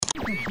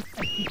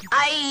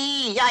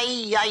Ay,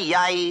 ay, ay,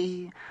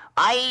 ay.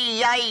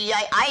 Ay, ay,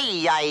 ay,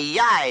 ay, ay,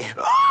 ay.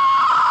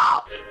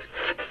 Ah!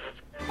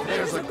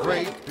 There's a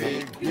great,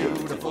 big,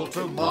 beautiful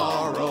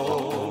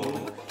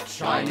tomorrow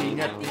shining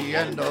at the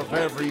end of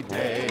every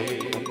day.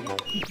 Calling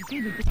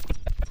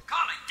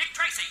Dick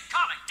Tracy.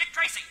 Calling Dick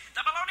Tracy.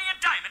 The Malonian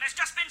diamond has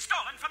just been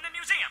stolen from the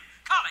museum.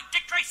 Calling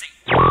Dick Tracy.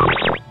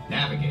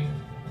 Navigator,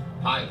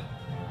 pilot,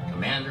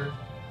 commander,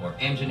 or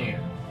engineer.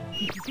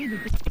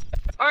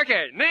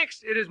 Okay,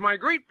 next, it is my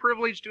great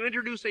privilege to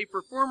introduce a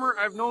performer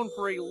I've known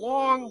for a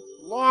long,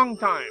 long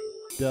time.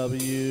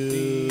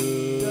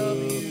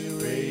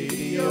 WDW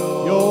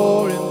Radio,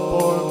 your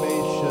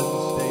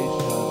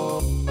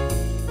information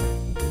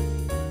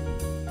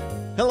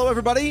station. Hello,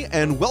 everybody,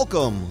 and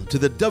welcome to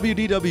the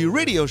WDW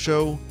Radio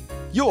Show,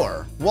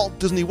 your Walt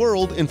Disney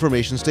World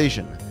information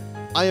station.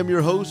 I am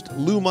your host,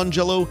 Lou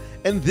Mangello,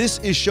 and this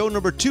is show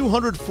number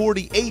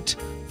 248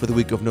 for the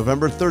week of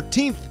November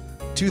 13th,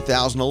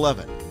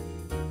 2011.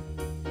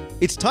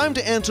 It's time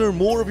to answer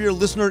more of your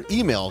listener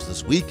emails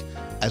this week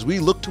as we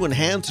look to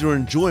enhance your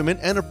enjoyment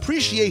and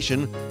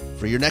appreciation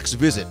for your next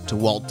visit to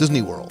Walt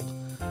Disney World.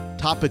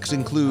 Topics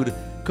include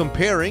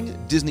comparing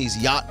Disney's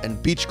yacht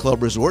and beach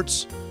club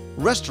resorts,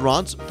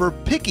 restaurants for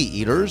picky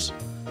eaters,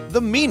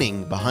 the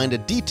meaning behind a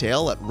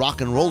detail at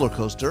Rock and Roller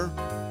Coaster,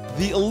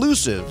 the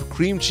elusive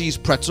cream cheese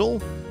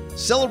pretzel,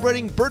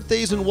 celebrating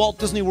birthdays in Walt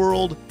Disney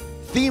World,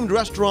 themed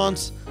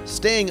restaurants,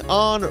 staying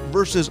on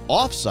versus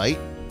off-site,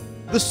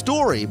 the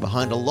story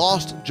behind a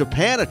lost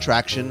Japan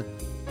attraction,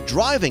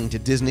 driving to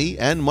Disney,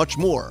 and much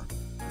more.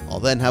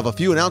 I'll then have a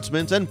few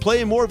announcements and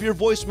play more of your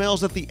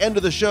voicemails at the end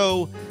of the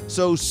show,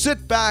 so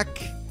sit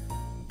back,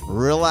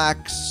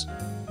 relax,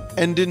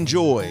 and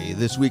enjoy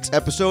this week's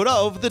episode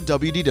of the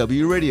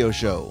WDW Radio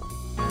Show.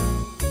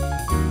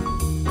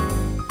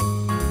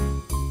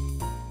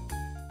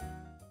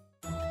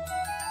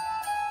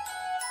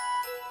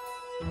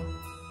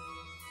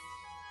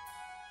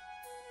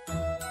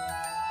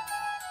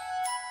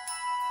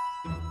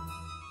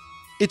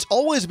 It's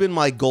always been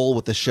my goal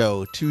with the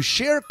show to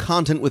share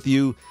content with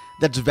you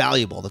that's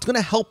valuable, that's going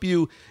to help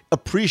you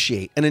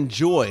appreciate and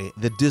enjoy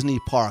the Disney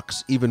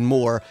parks even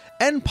more,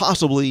 and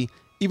possibly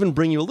even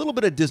bring you a little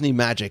bit of Disney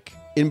magic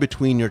in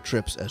between your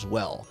trips as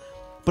well.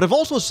 But I've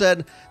also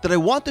said that I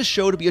want the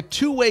show to be a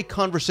two-way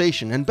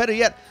conversation, and better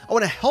yet, I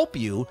want to help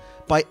you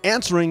by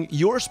answering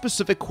your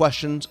specific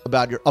questions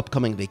about your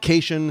upcoming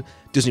vacation,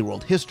 Disney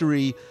World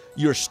history,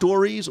 your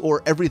stories,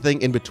 or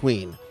everything in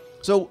between.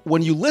 So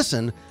when you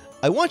listen,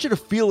 I want you to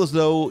feel as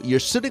though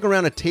you're sitting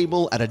around a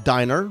table at a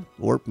diner,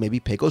 or maybe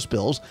Pecos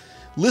Bills,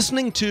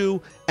 listening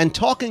to and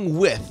talking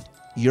with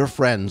your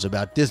friends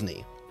about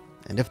Disney.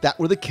 And if that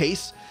were the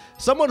case,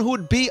 someone who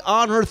would be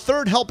on her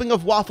third helping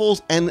of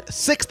waffles and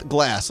sixth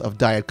glass of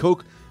Diet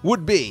Coke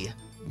would be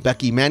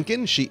Becky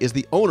Mankin. She is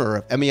the owner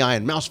of MEI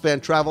and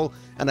Mousefan Travel,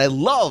 and I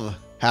love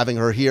having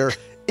her here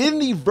in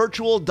the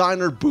virtual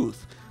diner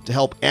booth to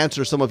help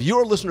answer some of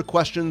your listener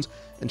questions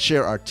and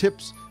share our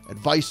tips,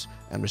 advice,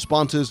 and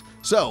responses.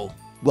 So,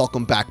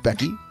 welcome back,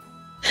 Becky.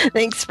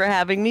 Thanks for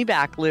having me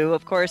back, Lou.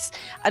 Of course,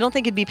 I don't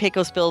think it'd be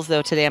Pecos Bills,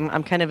 though, today.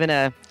 I'm kind of in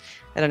a,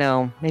 I don't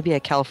know, maybe a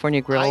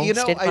California grill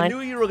state of I mind. knew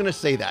you were going to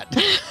say that.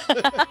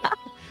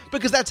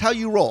 Because that's how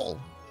you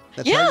roll.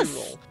 That's yes. how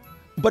you roll.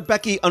 But,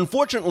 Becky,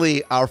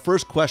 unfortunately, our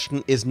first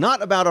question is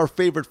not about our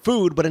favorite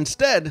food, but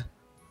instead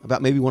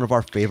about maybe one of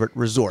our favorite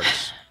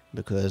resorts.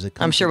 Because it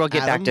comes I'm sure from we'll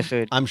get Adam. back to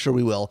food. I'm sure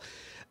we will.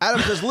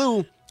 Adam says,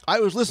 Lou, I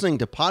was listening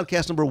to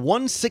podcast number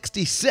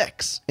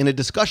 166 in a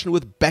discussion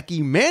with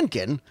Becky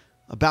Mankin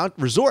about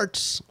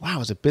resorts. Wow,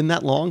 has it been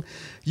that long?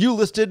 You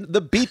listed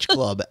the Beach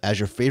Club as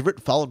your favorite,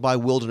 followed by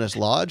Wilderness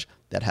Lodge.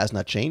 That has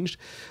not changed.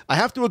 I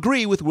have to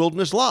agree with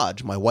Wilderness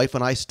Lodge. My wife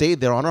and I stayed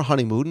there on our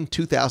honeymoon in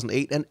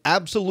 2008 and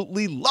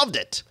absolutely loved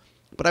it.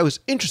 But I was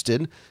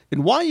interested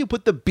in why you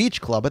put the Beach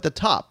Club at the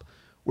top.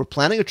 We're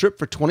planning a trip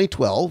for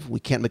 2012.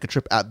 We can't make a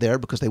trip out there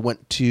because they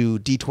went to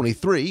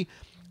D23.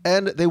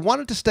 And they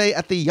wanted to stay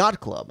at the Yacht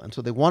Club. And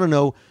so they want to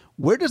know,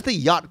 where does the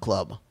Yacht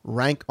Club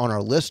rank on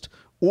our list?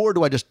 Or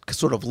do I just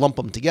sort of lump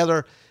them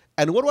together?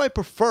 And what do I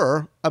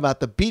prefer about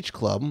the Beach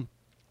Club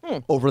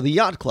over the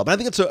Yacht Club? And I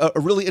think it's a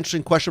really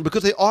interesting question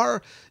because they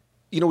are,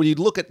 when you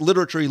look at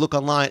literature, you look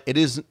online, it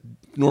is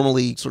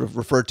normally sort of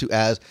referred to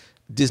as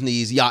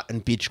Disney's Yacht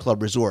and Beach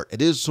Club Resort.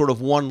 It is sort of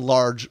one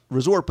large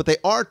resort, but they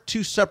are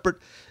two separate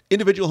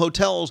individual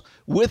hotels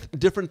with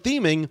different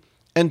theming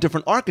and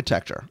different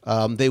architecture.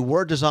 They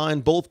were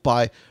designed both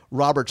by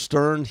Robert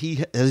Stern.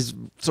 He is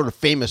sort of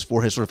famous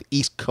for his sort of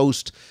East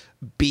Coast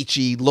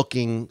beachy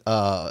looking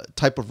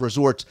type of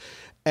resorts.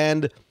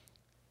 And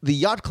the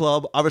Yacht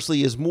Club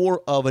obviously is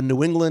more of a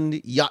New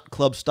England yacht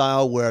club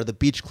style, where the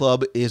Beach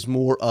Club is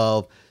more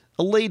of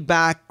a laid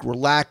back,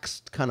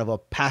 relaxed, kind of a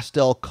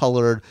pastel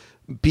colored,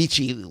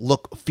 beachy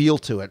look feel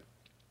to it.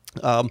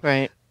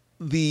 Right.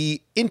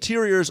 The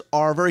interiors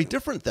are very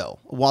different, though.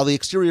 While the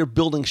exterior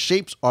building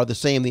shapes are the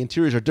same, the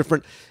interiors are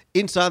different.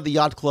 Inside the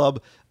Yacht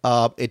Club,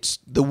 It's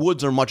the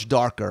woods are much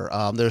darker.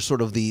 There's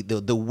sort of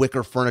the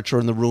wicker furniture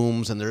in the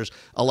rooms, and there's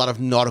a lot of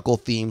nautical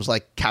themes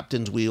like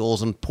captain's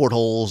wheels and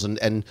portholes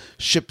and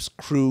ship's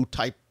crew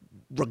type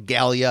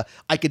regalia.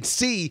 I could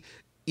see,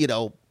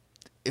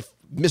 if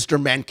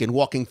Mr. Mencken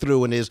walking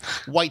through in his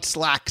white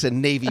slacks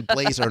and navy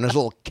blazer and his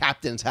little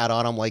captain's hat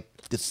on him like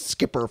the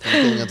skipper from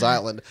Gilligan's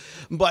Island.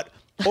 But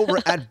over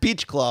at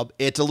Beach Club,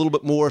 it's a little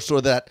bit more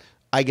so that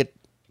I get...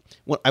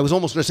 I was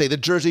almost going to say the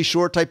Jersey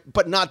Shore type,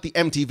 but not the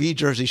MTV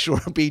Jersey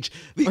Shore beach,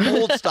 the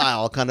old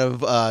style kind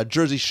of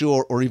Jersey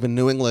Shore or even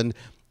New England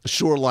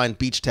shoreline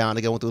beach town,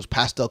 again, with those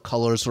pastel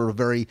colors, sort of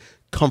very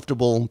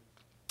comfortable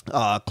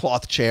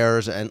cloth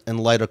chairs and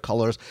lighter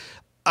colors.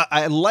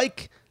 I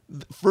like,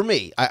 for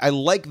me, I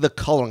like the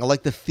coloring. I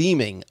like the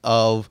theming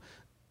of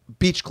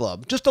Beach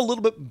Club just a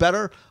little bit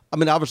better. I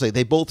mean, obviously,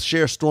 they both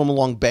share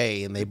Stormalong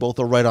Bay, and they both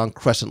are right on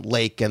Crescent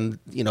Lake, and,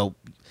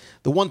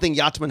 the one thing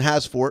Yachtsman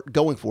has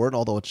going for it,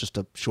 although it's just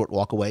a short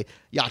walk away,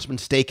 Yachtsman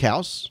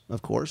Steakhouse,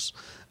 of course.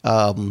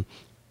 But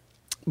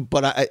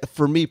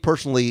for me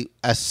personally,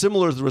 as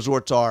similar as the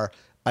resorts are,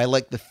 I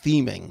like the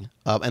theming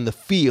and the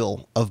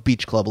feel of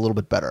Beach Club a little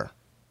bit better.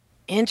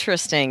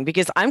 Interesting,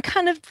 because I'm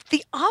kind of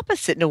the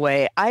opposite in a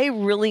way. I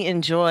really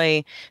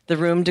enjoy the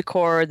room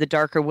decor, the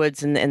darker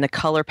woods, and the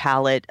color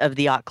palette of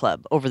the Yacht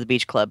Club over the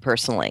Beach Club,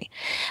 personally.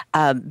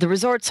 The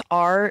resorts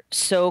are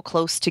so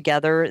close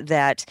together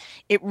that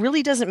it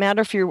really doesn't matter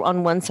if you're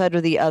on one side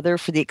or the other,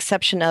 for the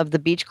exception of the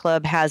Beach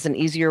Club has an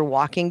easier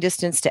walking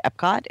distance to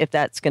Epcot, if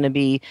that's going to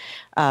be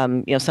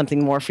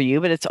something more for you.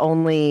 But it's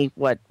only,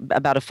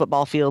 about a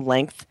football field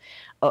length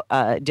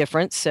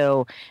difference.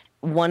 So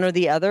one or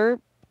the other,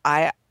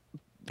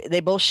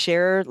 they both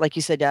share, like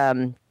you said,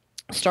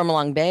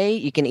 Stormalong Bay.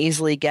 You can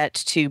easily get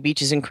to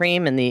Beaches and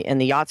Cream and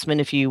the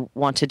Yachtsman if you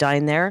want to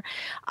dine there.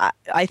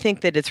 I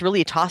think that it's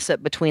really a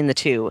toss-up between the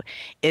two.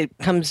 It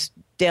comes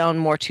down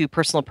more to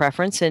personal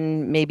preference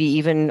and maybe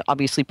even,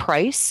 obviously,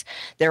 price.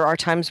 There are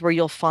times where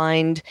you'll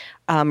find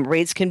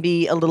rates can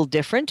be a little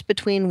different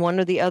between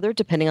one or the other,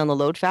 depending on the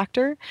load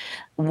factor.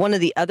 One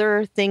of the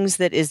other things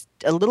that is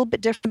a little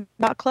bit different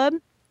about Club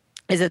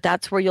is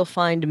that's where you'll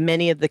find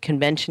many of the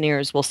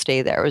conventioneers will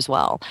stay there as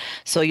well.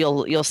 So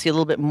you'll see a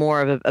little bit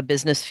more of a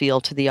business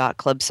feel to the Yacht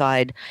Club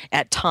side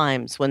at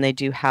times when they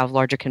do have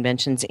larger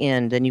conventions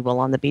in than you will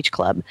on the Beach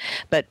Club.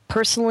 But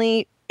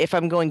personally, if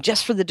I'm going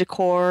just for the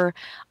decor,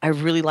 I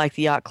really like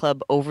the Yacht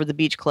Club over the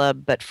Beach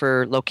Club. But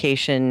for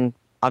location,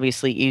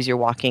 obviously easier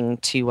walking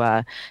to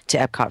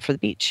Epcot for the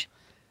beach.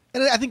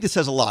 And I think this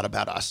says a lot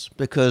about us,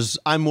 because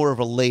I'm more of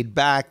a laid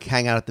back,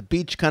 hang out at the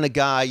beach kind of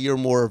guy. You're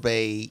more of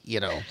a,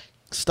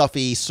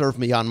 stuffy, serve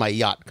me on my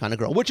yacht kind of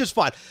girl, which is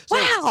fine. So,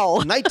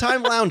 wow.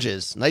 Nighttime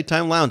lounges.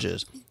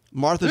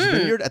 Martha's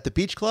Vineyard at the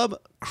Beach Club,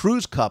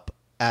 Cruise Cup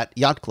at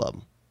Yacht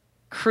Club.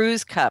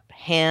 Cruise Cup,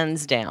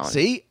 hands down.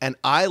 See? And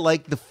I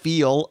like the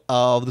feel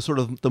of the sort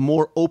of the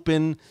more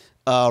open,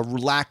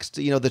 relaxed,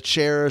 the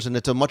chairs, and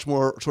it's a much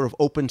more sort of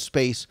open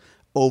space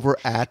over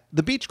at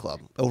the Beach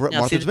Club, over at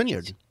Martha's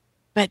Vineyard.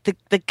 But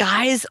the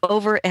guys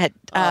over at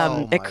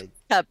Cruise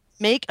Cup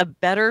make a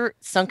better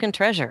sunken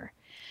treasure.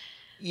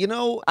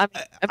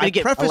 I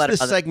preface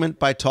this segment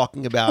by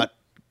talking about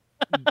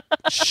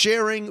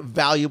sharing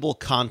valuable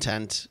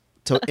content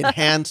to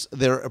enhance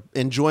their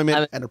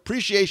enjoyment and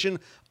appreciation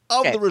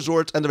of the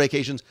resorts and the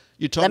vacations.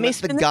 You're talking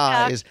about the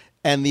guys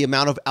and the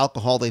amount of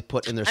alcohol they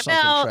put in their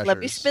sunken treasures. Let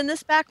me spin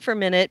this back for a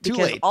minute. Too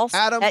late. Also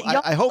Adam,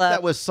 I hope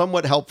that was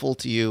somewhat helpful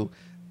to you.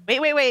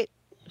 Wait.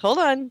 Hold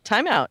on.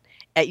 Time out.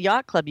 At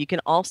Yacht Club, you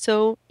can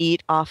also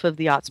eat off of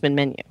the Yachtsman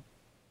menu.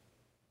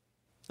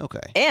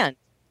 Okay. And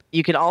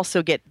you can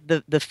also get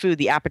the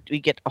food, you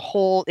get a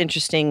whole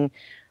interesting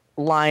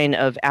line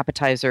of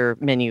appetizer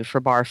menu for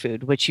bar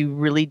food, which you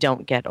really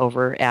don't get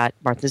over at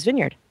Martha's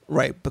Vineyard.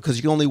 Right, because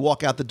you can only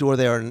walk out the door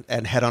there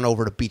and head on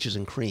over to Beaches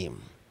and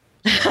Cream.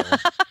 So.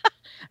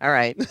 All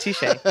right,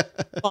 touche.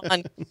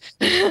 On.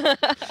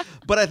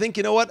 But I think,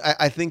 you know what?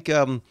 I think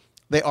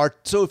they are.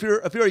 So if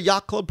you're a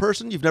Yacht Club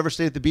person, you've never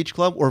stayed at the Beach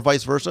Club, or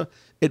vice versa,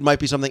 it might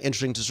be something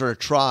interesting to sort of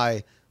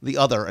try the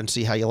other and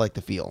see how you like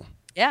the feel.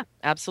 Yeah,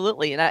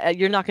 absolutely. And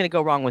you're not going to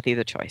go wrong with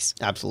either choice.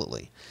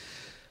 Absolutely.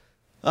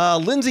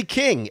 Lindsay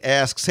King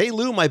asks, "Hey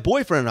Lou, my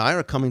boyfriend and I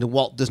are coming to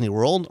Walt Disney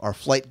World. Our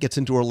flight gets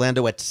into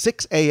Orlando at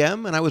 6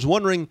 a.m. and I was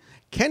wondering,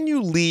 can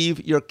you leave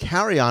your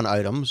carry-on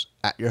items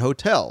at your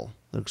hotel?"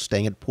 They're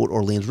staying at Port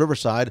Orleans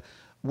Riverside.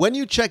 "When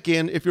you check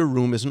in, if your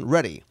room isn't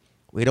ready.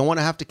 We don't want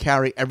to have to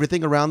carry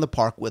everything around the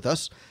park with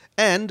us.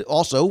 And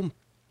also,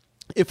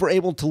 if we're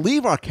able to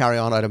leave our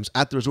carry-on items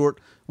at the resort,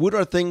 would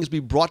our things be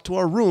brought to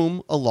our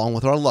room along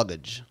with our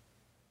luggage?"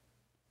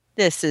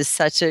 This is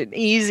such an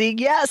easy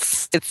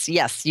yes. It's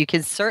yes. You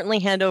can certainly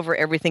hand over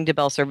everything to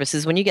Bell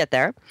Services when you get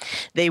there.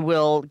 They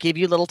will give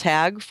you a little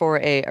tag for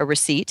a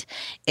receipt,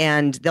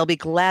 and they'll be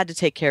glad to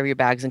take care of your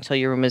bags until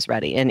your room is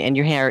ready, and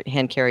your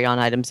hand carry-on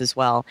items as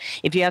well.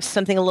 If you have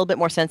something a little bit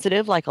more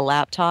sensitive, like a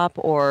laptop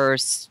or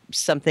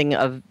something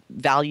of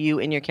value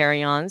in your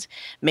carry-ons,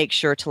 make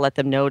sure to let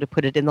them know to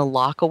put it in the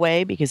lock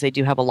away, because they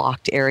do have a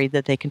locked area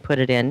that they can put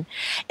it in.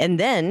 And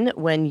then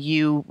when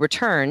you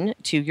return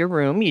to your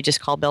room, you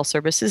just call Bell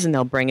Services and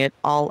they'll bring it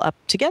all up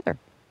together.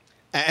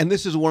 And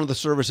this is one of the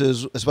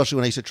services, especially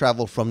when I used to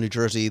travel from New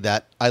Jersey,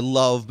 that I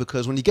love,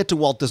 because when you get to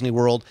Walt Disney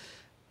World,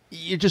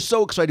 you're just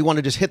so excited. You want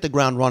to just hit the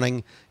ground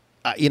running,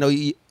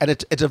 and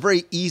it's a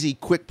very easy,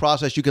 quick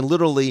process. You can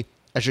literally,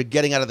 as you're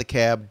getting out of the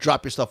cab,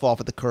 drop your stuff off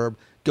at the curb,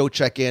 go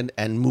check in,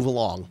 and move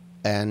along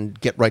and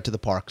get right to the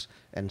parks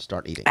and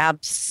start eating.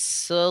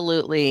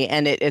 Absolutely.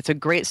 And it's a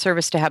great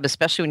service to have,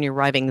 especially when you're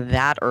arriving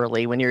that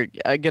early, when you're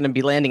going to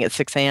be landing at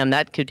 6 a.m.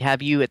 That could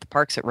have you at the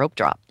parks at rope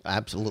drop.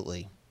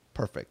 Absolutely.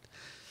 Perfect.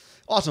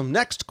 Awesome.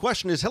 Next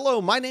question is,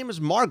 hello, my name is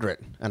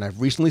Margaret, and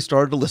I've recently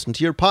started to listen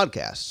to your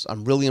podcasts.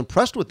 I'm really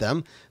impressed with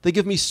them. They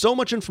give me so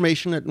much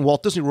information at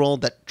Walt Disney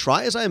World that,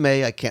 try as I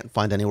may, I can't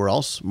find anywhere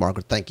else.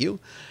 Margaret, thank you.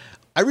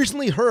 I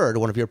recently heard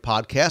one of your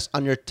podcasts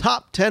on your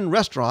top 10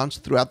 restaurants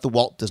throughout the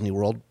Walt Disney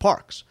World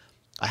parks.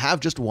 I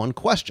have just one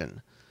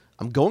question.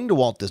 I'm going to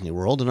Walt Disney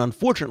World, and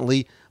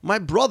unfortunately, my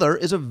brother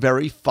is a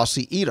very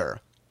fussy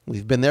eater.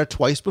 We've been there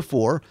twice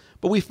before,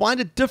 but we find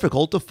it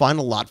difficult to find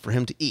a lot for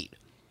him to eat.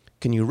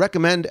 Can you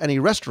recommend any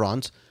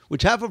restaurants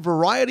which have a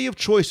variety of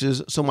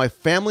choices so my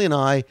family and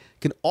I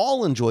can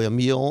all enjoy a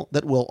meal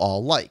that we'll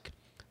all like?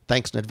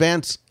 Thanks in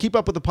advance. Keep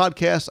up with the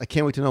podcast. I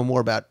can't wait to know more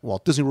about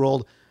Walt Disney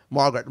World.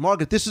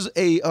 Margaret, this is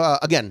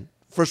again,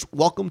 first,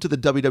 welcome to the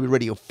WDW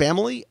Radio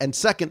family. And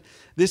second,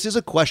 this is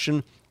a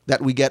question that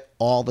we get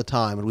all the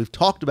time. And we've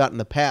talked about in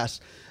the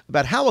past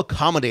about how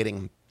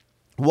accommodating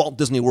Walt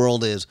Disney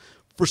World is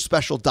for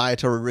special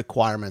dietary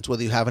requirements,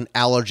 whether you have an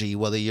allergy,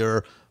 whether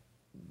you're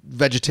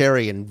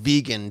vegetarian,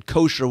 vegan,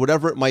 kosher,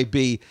 whatever it might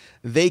be,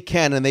 they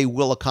can and they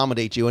will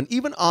accommodate you. And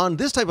even on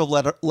this type of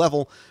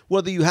level,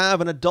 whether you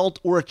have an adult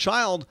or a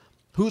child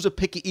who's a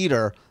picky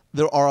eater,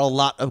 there are a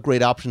lot of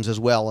great options as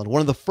well. And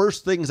one of the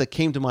first things that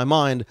came to my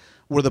mind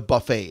were the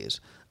buffets.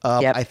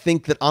 Yep. I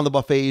think that on the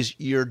buffets,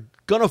 you're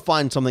going to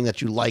find something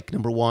that you like,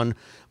 number one.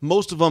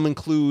 Most of them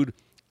include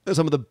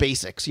some of the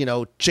basics,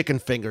 chicken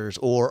fingers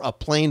or a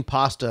plain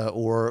pasta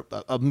or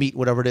a meat,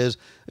 whatever it is.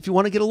 If you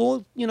want to get a little,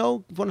 if you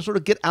want to sort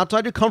of get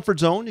outside your comfort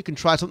zone, you can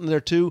try something there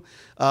too.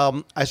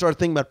 I started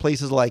thinking about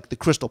places like the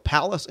Crystal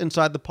Palace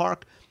inside the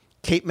park,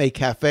 Cape May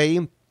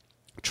Cafe,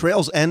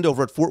 Trails End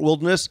over at Fort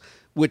Wilderness,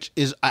 which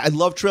is, I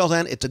love Trails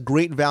End. It's a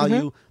great value.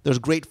 Mm-hmm. There's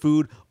great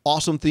food,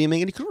 awesome theming,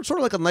 and you can sort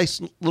of like a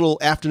nice little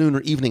afternoon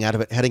or evening out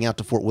of it heading out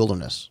to Fort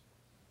Wilderness.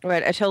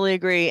 Right, I totally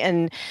agree.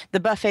 And the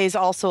buffets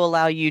also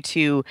allow you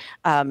to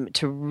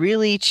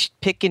really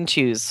pick and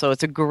choose. So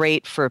it's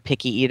great for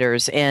picky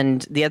eaters.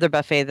 And the other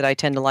buffet that I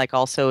tend to like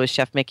also is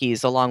Chef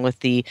Mickey's, along with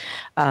the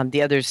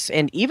others,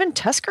 and even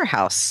Tusker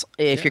House.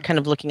 If you're kind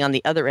of looking on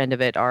the other end of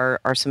it, are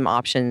some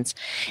options.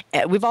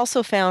 We've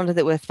also found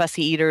that with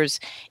fussy eaters,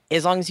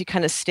 as long as you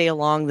kind of stay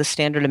along the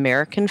standard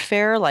American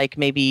fare, like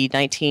maybe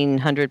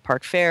 1900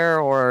 Park Fare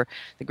or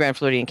the Grand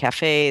Floridian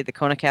Cafe, the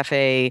Kona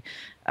Cafe,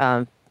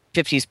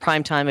 50s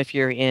Primetime if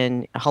you're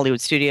in Hollywood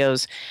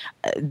Studios.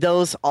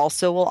 Those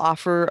also will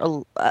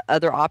offer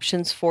other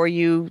options for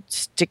you.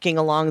 Sticking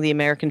along the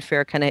American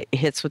fare kind of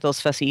hits with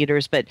those fussy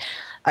eaters. But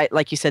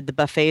like you said, the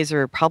buffets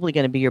are probably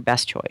going to be your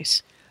best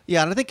choice.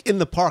 Yeah, and I think in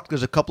the park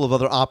there's a couple of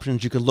other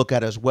options you can look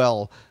at as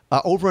well.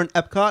 Over in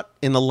Epcot,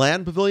 in the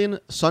Land Pavilion,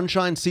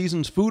 Sunshine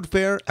Seasons Food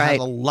Fair has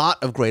a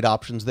lot of great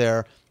options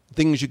there.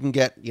 Things you can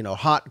get,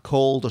 hot,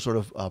 cold, or sort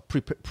of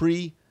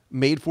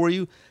pre-made for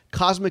you.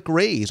 Cosmic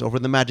Rays over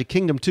in the Magic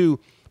Kingdom too,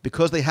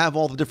 because they have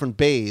all the different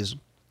bays,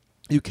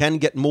 you can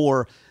get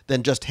more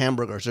than just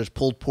hamburgers. There's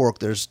pulled pork,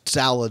 there's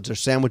salads,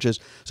 there's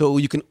sandwiches. So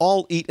you can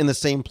all eat in the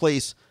same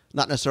place,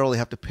 not necessarily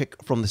have to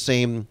pick from the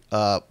same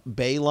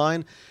bay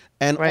line.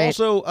 And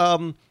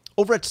also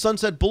over at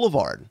Sunset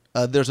Boulevard,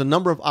 there's a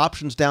number of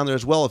options down there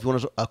as well. If you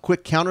want a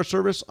quick counter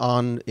service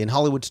in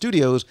Hollywood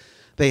Studios,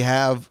 they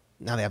have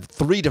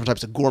 3 different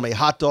types of gourmet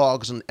hot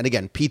dogs and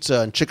again,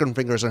 pizza and chicken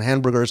fingers and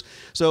hamburgers.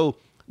 So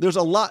there's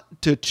a lot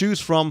to choose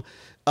from.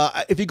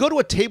 If you go to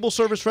a table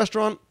service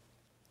restaurant,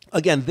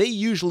 again, they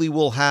usually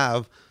will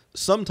have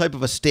some type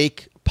of a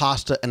steak,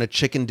 pasta, and a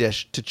chicken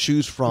dish to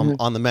choose from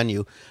on the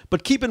menu.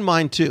 But keep in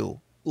mind, too,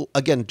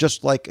 again,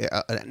 just like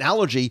an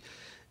analogy,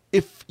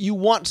 if you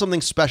want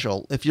something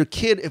special,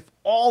 if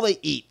all they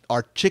eat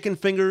are chicken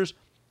fingers,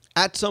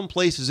 at some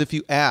places, if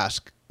you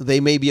ask, they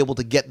may be able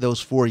to get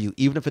those for you,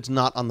 even if it's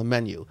not on the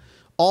menu.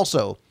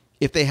 Also,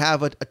 if they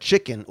have a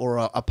chicken or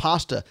a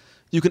pasta,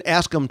 you can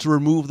ask them to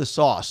remove the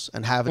sauce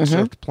and have it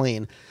served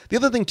plain. The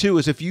other thing, too,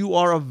 is if you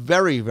are a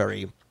very,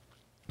 very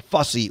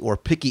fussy or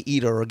picky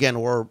eater,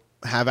 or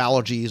have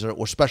allergies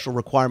or special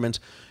requirements,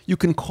 you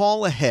can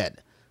call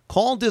ahead.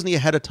 Call Disney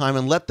ahead of time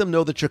and let them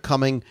know that you're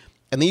coming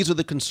And these are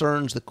the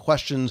concerns, the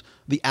questions,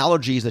 the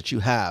allergies that you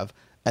have.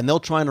 And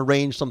they'll try and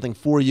arrange something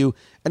for you.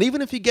 And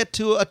even if you get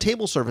to a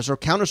table service or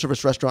counter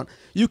service restaurant,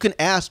 you can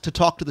ask to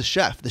talk to the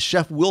chef. The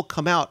chef will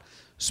come out,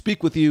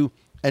 speak with you,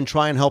 and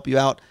try and help you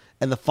out.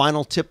 And the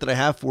final tip that I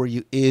have for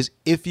you is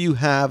if you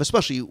have,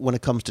 especially when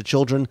it comes to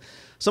children,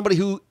 somebody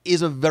who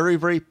is a very,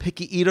 very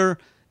picky eater,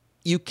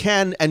 you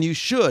can and you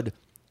should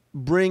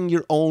bring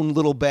your own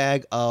little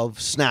bag of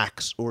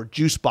snacks or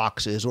juice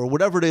boxes or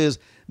whatever it is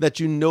that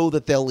you know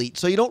that they'll eat.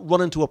 So you don't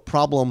run into a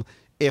problem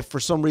if for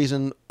some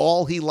reason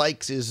all he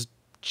likes is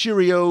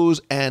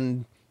Cheerios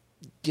and,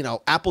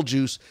 apple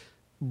juice.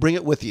 Bring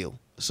it with you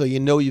so you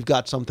know you've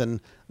got something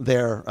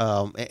there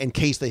in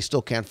case they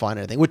still can't find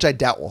anything, which I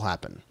doubt will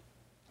happen.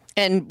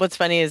 And what's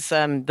funny is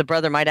the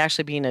brother might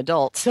actually be an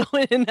adult. So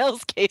in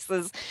those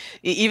cases,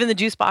 even the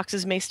juice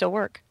boxes may still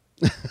work.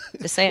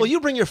 Just saying. Well, you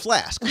bring your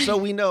flask, so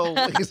we know.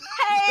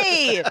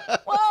 Hey!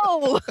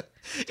 Whoa!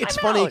 It's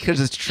funny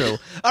because it's true.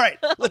 All right,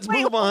 let's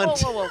move on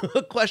to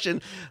a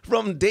question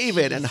from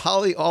David and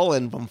Holly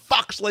Allen from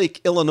Fox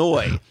Lake,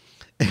 Illinois.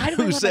 Why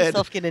do I let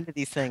myself get into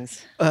these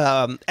things?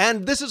 And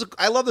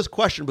I love this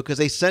question because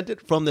they sent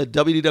it from the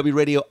WDW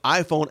Radio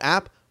iPhone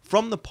app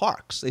from the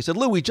parks. They said,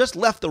 Lou, we just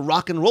left the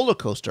Rock and Roller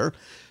Coaster,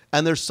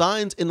 and there's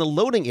signs in the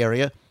loading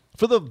area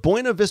for the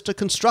Buena Vista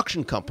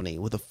Construction Company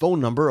with a phone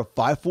number of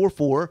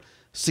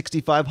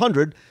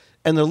 544-6500,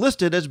 and they're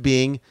listed as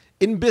being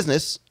in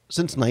business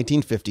since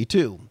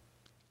 1952.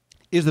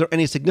 Is there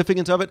any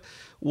significance of it?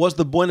 Was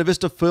the Buena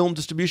Vista Film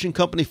Distribution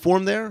Company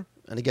formed there?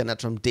 And again,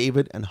 that's from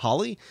David and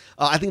Holly.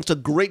 I think it's a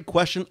great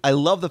question. I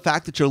love the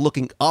fact that you're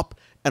looking up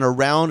and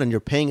around and you're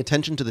paying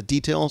attention to the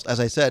details. As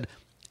I said,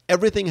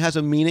 everything has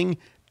a meaning.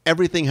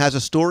 Everything has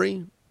a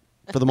story,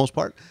 for the most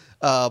part.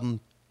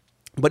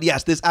 But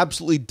yes, this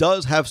absolutely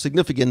does have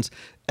significance.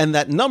 And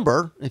that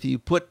number, if you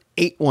put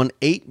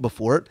 818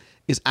 before it,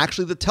 is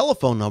actually the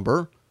telephone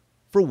number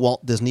for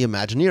Walt Disney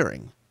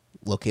Imagineering,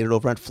 located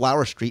over at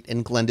Flower Street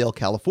in Glendale,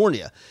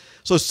 California.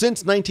 So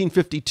since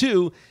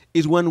 1952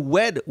 is when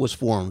WED was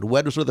formed.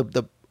 WED was sort of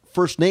the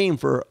first name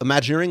for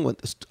Imagineering,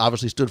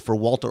 obviously stood for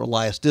Walter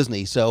Elias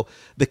Disney. So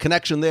the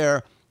connection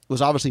there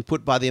was obviously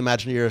put by the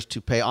Imagineers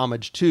to pay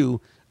homage to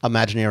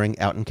Imagineering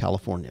out in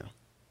California.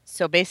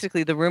 So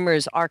basically the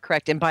rumors are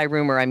correct. And by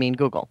rumor, I mean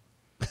Google.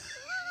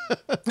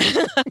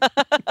 Awesome.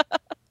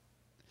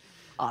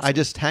 I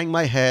just hang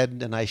my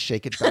head and I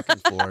shake it back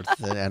and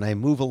forth and I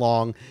move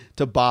along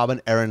to Bob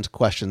and Erin's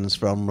questions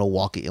from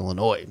Milwaukee,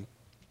 Illinois.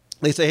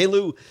 They say, hey,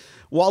 Lou,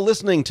 while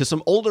listening to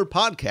some older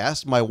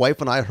podcasts, my wife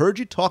and I heard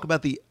you talk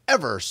about the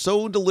ever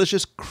so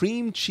delicious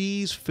cream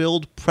cheese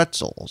filled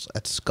pretzels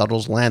at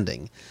Scuttle's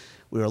Landing.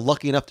 We were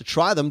lucky enough to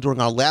try them during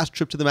our last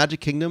trip to the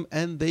Magic Kingdom,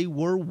 and they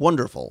were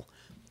wonderful.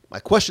 My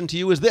question to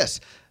you is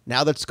this.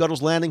 Now that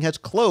Scuttle's Landing has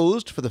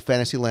closed for the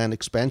Fantasyland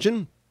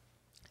expansion,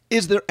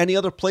 is there any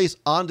other place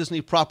on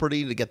Disney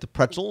property to get the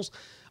pretzels?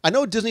 I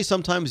know Disney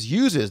sometimes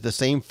uses the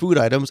same food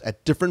items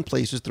at different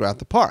places throughout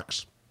the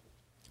parks.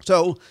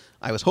 So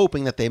I was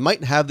hoping that they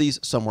might have these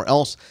somewhere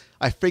else.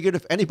 I figured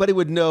if anybody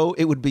would know,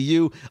 it would be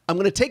you. I'm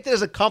going to take that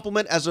as a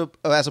compliment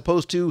as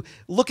opposed to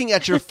looking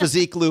at your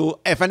physique, Lou.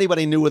 If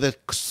anybody knew where the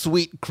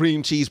sweet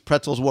cream cheese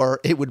pretzels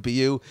were, it would be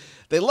you.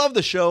 They love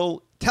the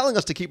show, telling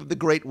us to keep up the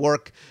great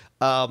work.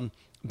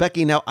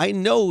 Becky, now I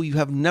know you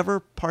have never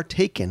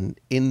partaken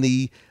in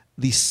the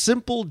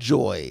simple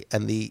joy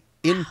and the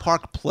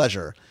in-park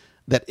pleasure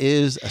that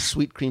is a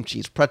sweet cream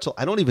cheese pretzel.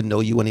 I don't even know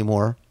you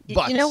anymore.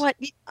 But you know what?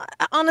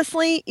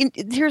 Honestly,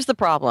 here's the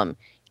problem.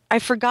 I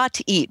forgot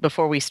to eat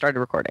before we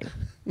started recording.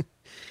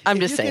 I'm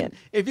just saying.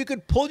 If you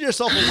could pull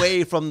yourself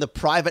away from the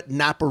private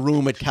Napa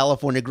room at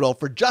California Grill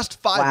for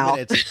just 5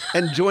 minutes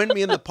and join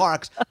me in the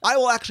parks, I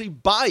will actually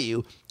buy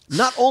you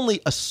not only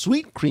a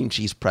sweet cream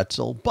cheese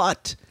pretzel,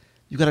 but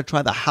you got to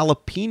try the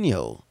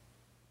jalapeno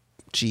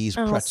cheese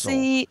pretzel.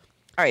 See,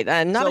 all right,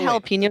 I'm not a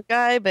jalapeno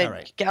guy, but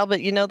right.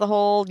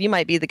 Galbert, you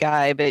might be the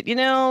guy, but you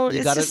got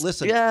to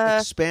listen.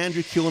 Expand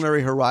your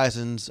culinary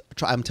horizons.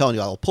 I'm telling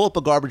you, I'll pull up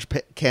a garbage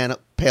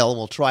pail and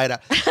we'll try it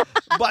out.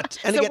 But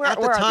and So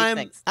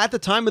again, at the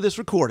time of this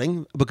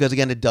recording, because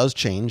again it does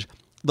change,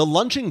 the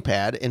lunching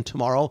pad in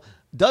tomorrow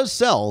does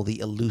sell the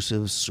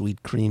elusive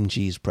sweet cream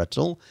cheese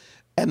pretzel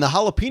and the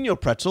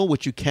jalapeno pretzel,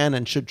 which you can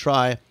and should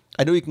try.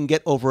 I know you can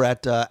get over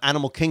at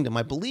Animal Kingdom.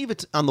 I believe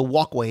it's on the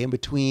walkway in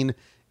between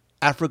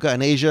Africa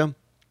and Asia.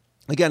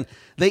 Again,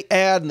 they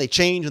add and they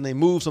change and they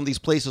move some of these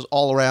places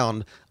all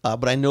around,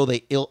 but I know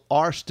they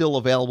are still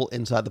available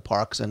inside the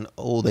parks, and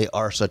they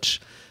are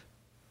such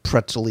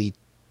pretzel-y,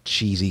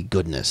 cheesy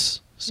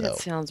goodness. So that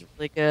sounds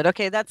really good.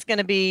 Okay, that's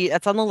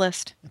on the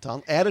list.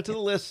 Add it to the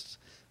list.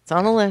 It's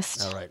on the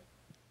list. All right.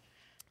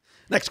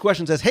 Next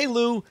question says, hey,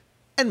 Lou,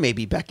 and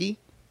maybe Becky.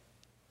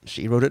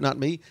 She wrote it, not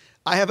me.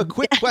 I have a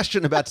quick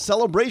question about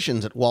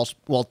celebrations at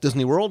Walt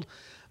Disney World.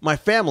 My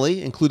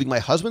family, including my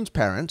husband's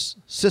parents,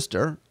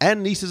 sister,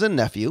 and nieces and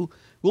nephew,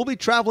 will be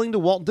traveling to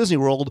Walt Disney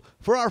World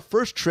for our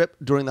first trip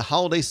during the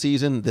holiday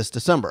season this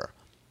December.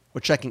 We're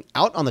checking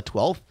out on the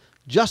 12th,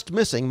 just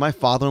missing my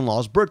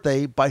father-in-law's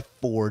birthday by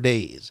 4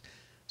 days.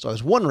 So I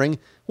was wondering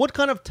what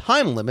kind of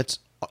time limits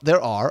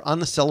there are on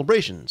the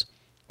celebrations.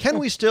 Can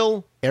we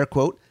still, air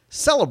quote,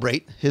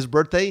 celebrate his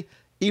birthday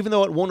even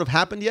though it won't have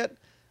happened yet?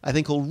 I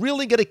think he'll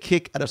really get a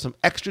kick out of some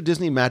extra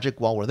Disney magic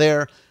while we're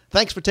there.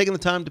 Thanks for taking the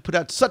time to put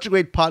out such a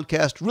great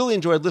podcast. Really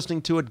enjoyed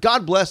listening to it.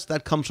 God bless.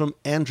 That comes from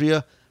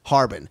Andrea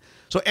Harbin.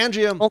 So,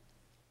 Andrea,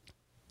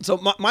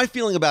 my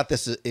feeling about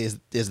this is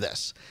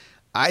this.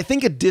 I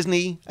think at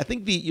Disney,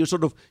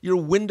 your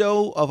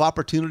window of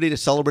opportunity to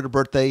celebrate a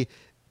birthday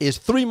is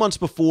 3 months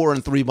before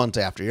and 3 months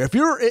after. If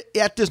you're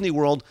at Disney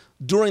World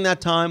during that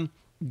time,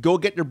 go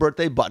get your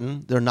birthday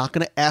button. They're not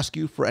going to ask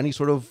you for any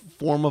sort of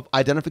form of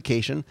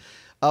identification.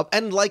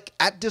 And like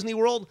at Disney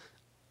World,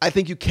 I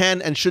think you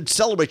can and should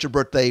celebrate your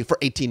birthday for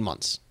 18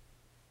 months.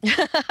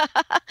 I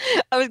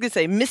was going to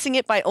say, missing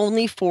it by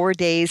only 4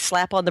 days,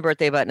 slap on the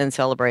birthday button and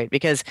celebrate.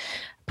 Because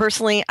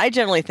personally, I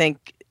generally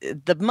think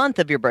the month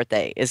of your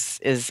birthday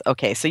is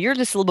okay. So you're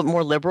just a little bit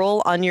more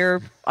liberal on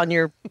your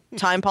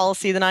time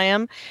policy than I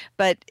am.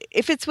 But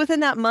if it's within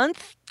that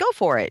month, go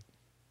for it.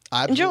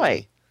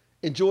 Absolutely.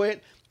 Enjoy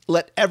it.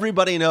 Let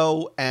everybody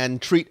know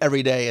and treat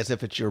every day as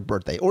if it's your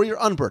birthday or your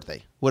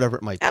unbirthday, whatever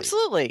it might be.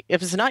 Absolutely.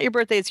 If it's not your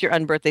birthday, it's your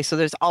unbirthday. So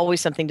there's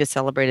always something to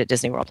celebrate at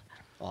Disney World.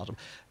 Awesome.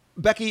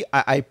 Becky,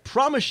 I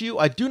promise you,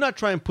 I do not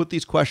try and put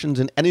these questions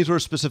in any sort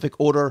of specific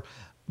order,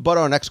 but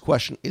our next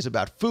question is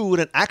about food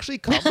and actually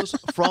comes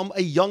from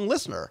a young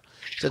listener.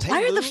 Says, hey,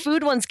 Why are Lou, the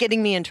food ones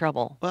getting me in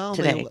trouble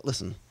today?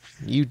 Listen,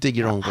 you dig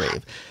your own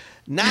grave.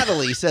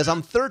 Natalie says,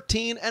 I'm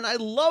 13 and I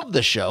love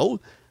the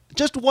show.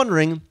 Just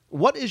wondering,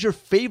 what is your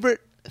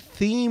favorite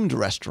themed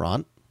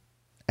restaurant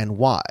and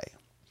why?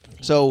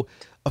 So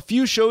a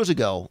few shows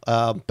ago,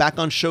 back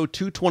on show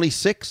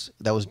 226,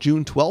 that was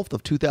June 12th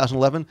of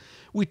 2011,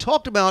 we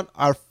talked about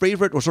our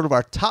favorite or sort of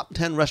our top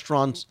 10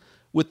 restaurants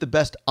with the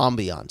best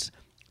ambiance.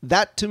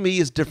 That to me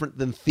is different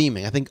than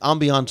theming. I think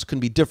ambiance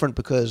can be different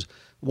because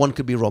one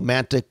could be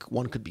romantic,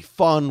 one could be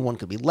fun, one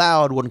could be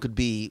loud, one could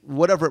be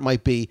whatever it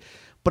might be.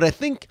 But I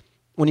think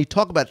when you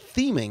talk about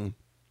theming,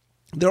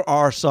 there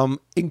are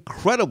some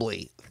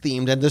incredibly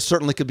themed, and this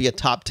certainly could be a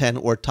top 10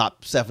 or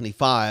top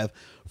 75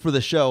 for the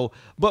show.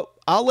 But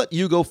I'll let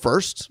you go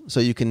first so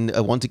you can,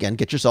 once again,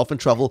 get yourself in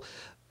trouble.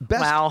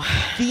 Best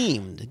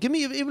themed. Give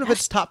me, even if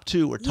it's top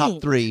 2 or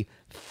top 3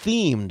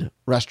 themed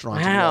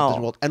restaurants in Walt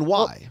Disney World, and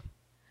why?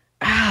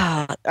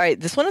 All right.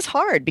 This one is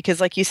hard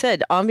because, like you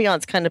said,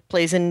 ambiance kind of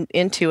plays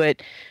into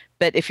it.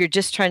 But if you're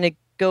just trying to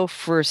go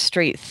for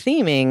straight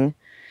theming,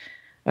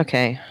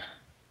 okay.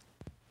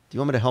 Do you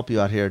want me to help you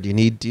out here? Do you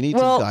need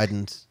some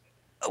guidance?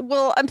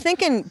 Well, I'm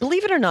thinking,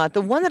 believe it or not,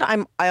 the one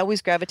that I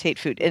always gravitate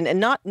food, and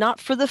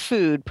not for the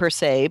food per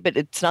se, but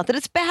it's not that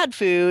it's bad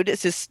food.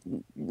 It's just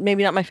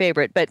maybe not my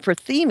favorite. But for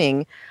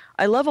theming,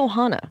 I love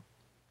Ohana.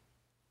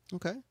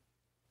 Okay.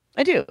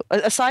 I do.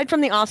 Aside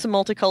from the awesome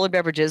multicolored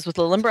beverages with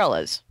little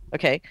umbrellas.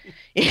 Okay.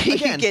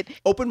 Again,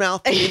 open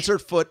mouth,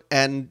 insert foot,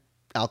 and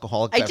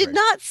alcoholic beverage. I did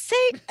not say,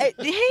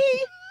 hey,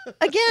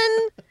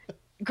 again,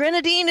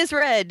 grenadine is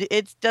red.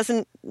 It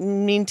doesn't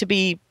mean to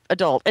be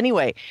adult.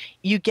 Anyway,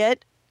 you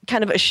get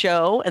kind of a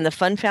show and the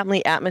fun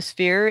family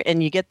atmosphere,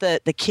 and you get the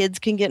kids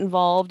can get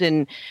involved,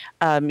 and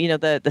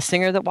the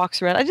singer that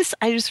walks around. I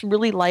just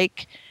really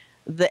like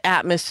the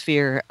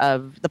atmosphere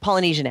of the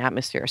Polynesian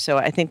atmosphere. So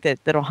I think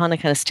that Ohana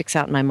kind of sticks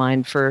out in my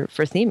mind for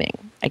theming,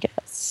 I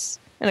guess.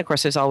 And of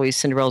course, there's always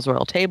Cinderella's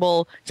Royal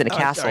Table. It's in a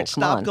castle. All right,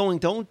 stop going.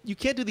 You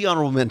can't do the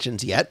honorable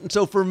mentions yet. And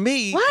so for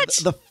me,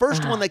 the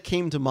first one that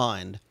came to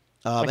mind,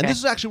 and this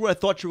is actually where I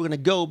thought you were going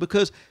to go,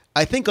 because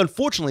I think,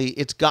 unfortunately,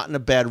 it's gotten a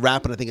bad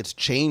rap, and I think it's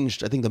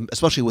changed. I think,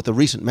 especially with the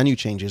recent menu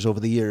changes over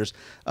the years,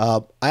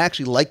 I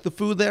actually like the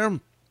food there.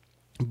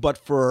 But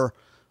for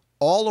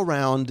all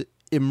around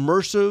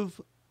immersive,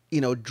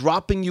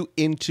 dropping you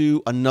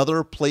into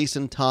another place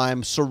and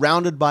time,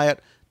 surrounded by it,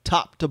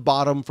 top to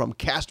bottom, from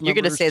cast members.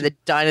 You're going to say the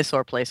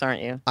dinosaur place,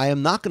 aren't you? I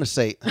am not going to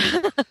say.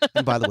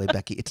 And by the way,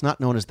 Becky, it's not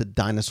known as the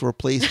dinosaur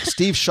place.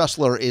 Steve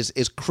Schussler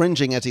is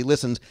cringing as he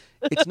listens.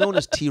 It's known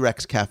as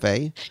T-Rex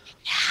Cafe.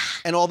 Yeah.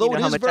 And although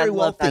it is very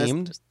well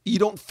themed, you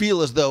don't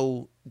feel as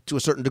though, to a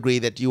certain degree,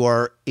 that you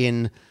are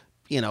in,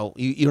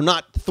 you're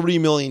not 3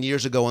 million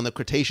years ago in the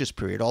Cretaceous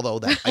period, although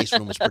that ice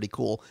room was pretty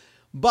cool.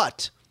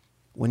 But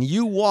when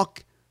you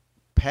walk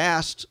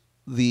past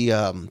the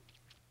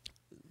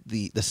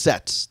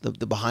sets,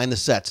 the behind the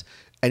sets,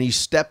 and you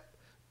step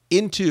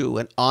into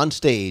and on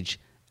stage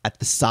at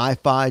the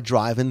Sci-Fi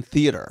Drive-In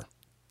Theater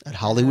at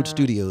Hollywood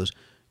Studios,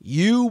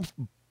 you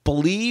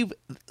believe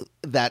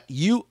that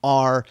you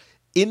are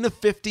in the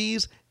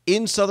 50s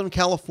in Southern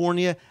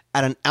California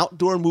at an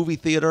outdoor movie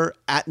theater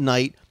at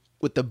night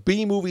with the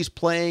B movies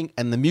playing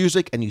and the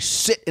music, and you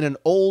sit in an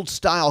old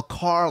style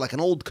car, like an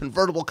old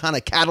convertible kind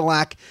of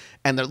Cadillac,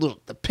 and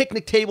the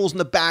picnic tables in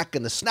the back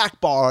and the snack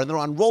bar, and they're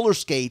on roller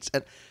skates,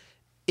 and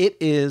it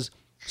is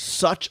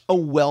such a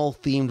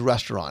well-themed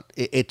restaurant.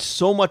 It's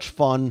so much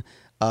fun.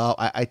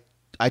 I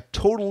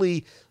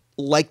totally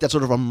like that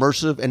sort of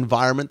immersive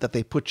environment that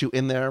they put you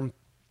in there.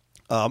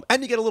 And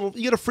you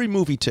get a free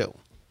movie too.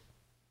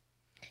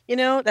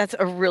 That's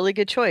a really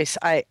good choice.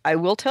 I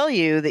will tell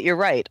you that you're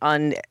right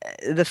on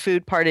the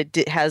food part.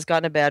 Has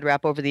gotten a bad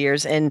rap over the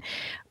years, and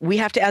we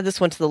have to add this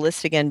one to the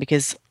list again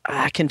because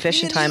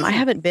confession time. I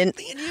haven't been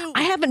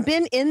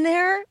in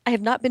there. I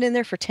have not been in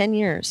there for 10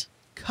 years.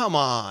 Come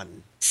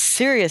on.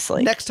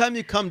 Seriously. Next time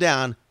you come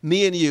down,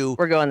 me and you.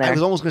 We're going there. I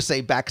was almost going to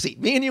say back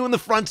seat. Me and you in the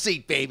front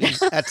seat, baby,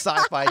 at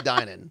Sci-Fi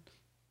Dine-In.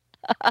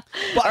 All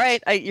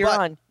right, you're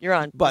on.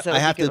 But I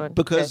have to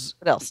because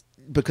what else?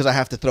 Because I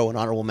have to throw in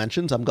honorable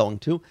mentions. I'm going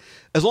to.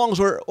 As long as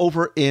we're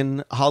over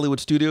in Hollywood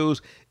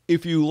Studios,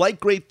 if you like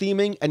great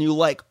theming and you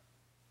like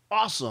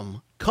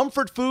awesome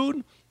comfort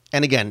food,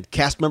 and again,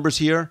 cast members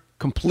here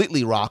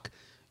completely rock.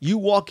 You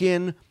walk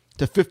in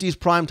to 50s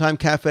Primetime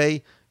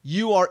Cafe.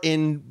 You are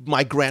in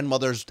my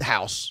grandmother's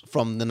house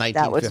from the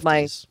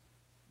 1950s.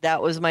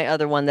 That was my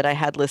other one that I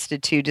had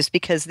listed too, just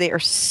because they are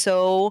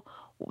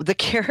the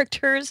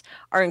characters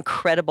are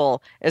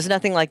incredible. There's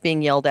nothing like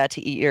being yelled at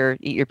to eat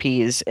your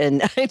peas,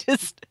 and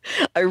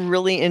I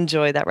really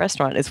enjoy that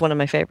restaurant. It's one of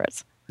my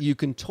favorites.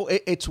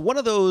 It's one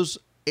of those.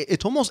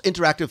 It's almost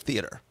interactive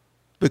theater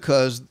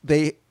because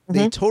they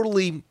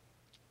totally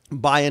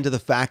buy into the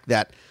fact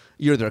that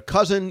you're their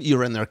cousin,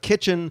 you're in their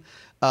kitchen.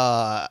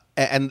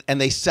 And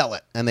they sell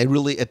it, and they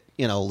really,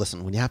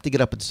 listen, when you have to get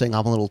up and sing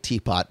 "I'm a Little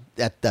Teapot,"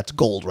 that's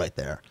gold right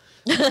there.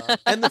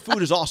 And the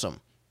food is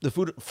awesome. The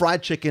food,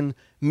 fried chicken,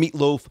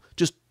 meatloaf,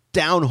 just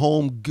down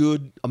home,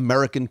 good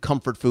American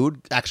comfort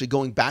food. Actually,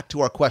 going back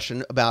to our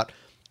question about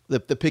the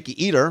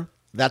picky eater,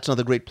 that's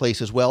another great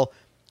place as well.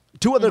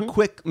 Two other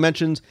quick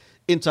mentions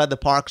inside the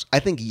parks. I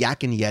think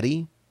Yak and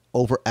Yeti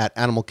over at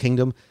Animal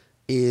Kingdom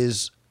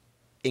is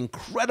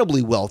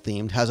incredibly well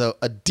themed, has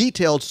a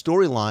detailed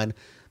storyline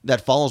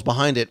that follows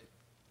behind it.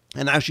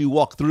 And as you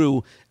walk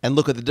through and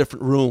look at the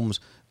different rooms,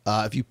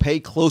 if you pay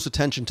close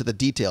attention to the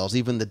details,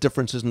 even the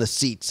differences in the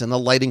seats and the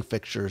lighting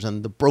fixtures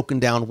and the broken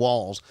down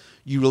walls,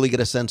 you really get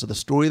a sense of the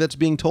story that's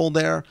being told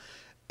there.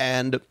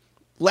 And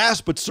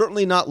last but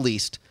certainly not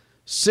least,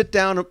 sit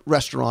down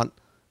restaurant,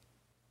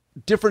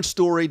 different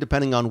story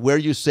depending on where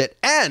you sit.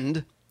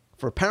 And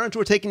for parents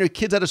who are taking your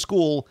kids out of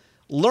school,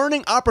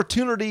 learning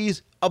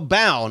opportunities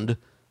abound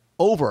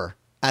over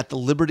at the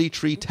Liberty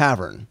Tree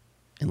Tavern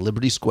in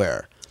Liberty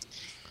Square.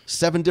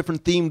 7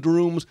 different themed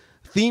rooms,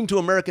 themed to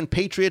American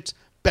patriots,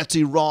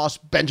 Betsy Ross,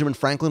 Benjamin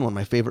Franklin, one of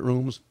my favorite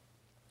rooms,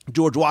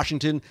 George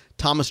Washington,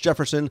 Thomas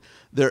Jefferson.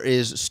 There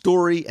is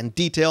story and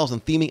details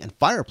and theming and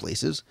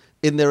fireplaces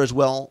in there as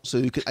well. So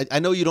you can, I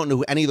know you don't know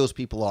who any of those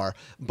people are,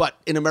 but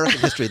in American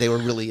history, they were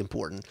really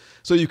important.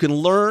 So you can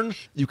learn,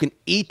 you can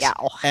eat,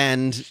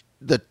 and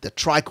the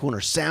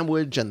tri-corner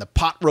sandwich and the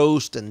pot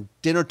roast and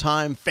dinner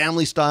time,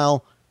 family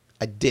style.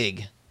 I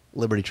dig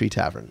Liberty Tree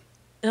Tavern.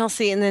 And I'll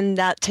see, and then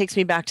that takes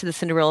me back to the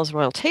Cinderella's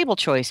Royal Table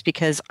choice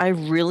because I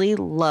really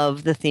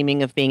love the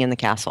theming of being in the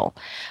castle.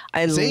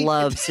 I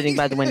love sitting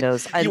by the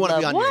windows. You want to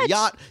be on your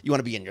yacht. You want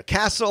to be in your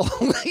castle.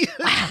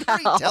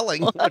 Very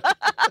telling.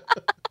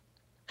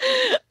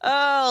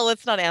 Oh,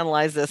 let's not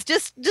analyze this.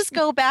 Just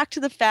go back to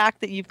the fact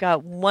that you've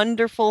got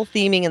wonderful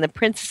theming and the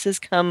princesses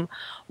come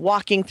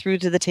walking through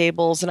to the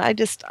tables. And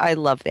I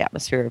love the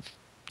atmosphere of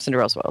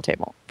Cinderella's Royal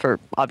Table for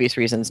obvious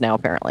reasons now,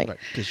 apparently. Right,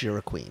 because you're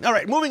a queen. All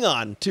right, moving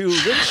on to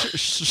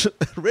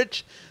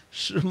Rich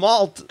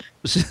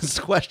Schmalt's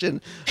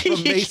question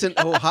from Mason,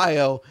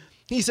 Ohio.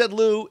 He said,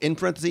 Lou, in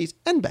parentheses,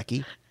 and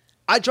Becky,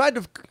 I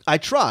tried,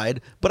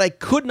 but I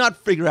could not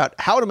figure out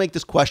how to make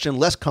this question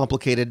less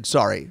complicated.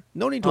 Sorry.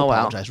 No need to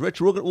apologize, Rich.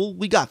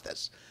 We got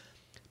this.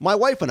 My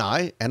wife and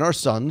I and our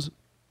sons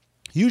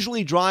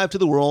usually drive to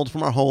the world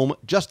from our home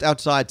just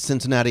outside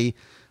Cincinnati,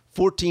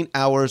 14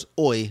 hours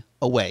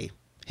away.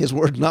 His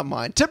words, not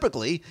mine.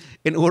 Typically,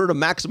 in order to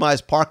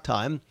maximize park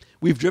time,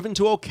 we've driven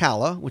to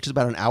Ocala, which is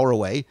about an hour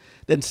away,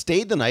 then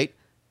stayed the night,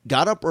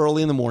 got up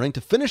early in the morning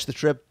to finish the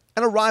trip,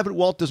 and arrive at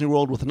Walt Disney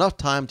World with enough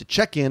time to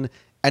check in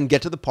and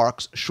get to the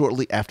parks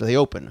shortly after they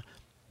open.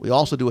 We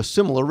also do a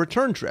similar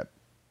return trip.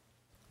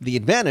 The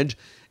advantage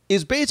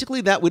is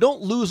basically that we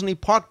don't lose any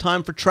park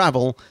time for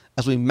travel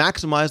as we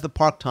maximize the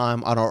park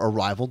time on our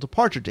arrival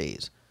departure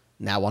days.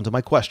 Now on to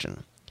my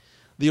question.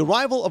 The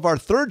arrival of our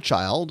third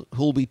child,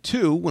 who will be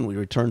 2 when we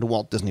return to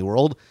Walt Disney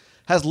World,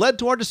 has led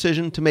to our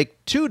decision to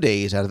make 2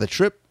 days out of the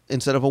trip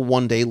instead of a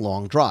 1-day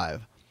long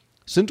drive.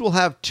 Since we'll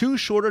have 2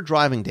 shorter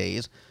driving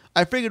days,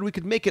 I figured we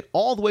could make it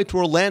all the way to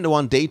Orlando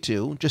on day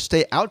 2, just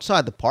stay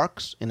outside the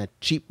parks in a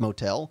cheap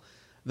motel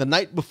the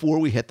night before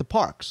we hit the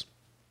parks.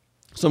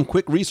 Some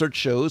quick research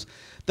shows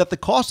that the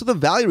cost of the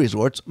Valley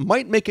resorts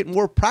might make it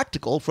more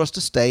practical for us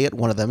to stay at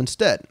one of them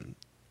instead.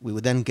 We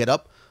would then get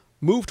up,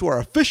 move to our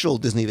official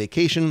Disney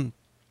vacation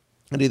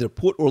at either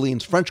Port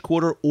Orleans French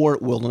Quarter or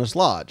Wilderness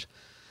Lodge.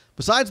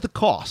 Besides the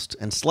cost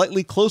and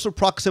slightly closer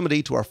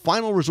proximity to our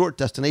final resort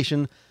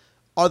destination,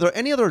 are there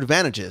any other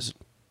advantages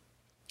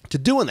to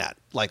doing that,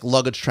 like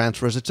luggage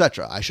transfers,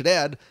 etc.? I should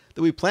add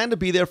that we plan to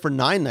be there for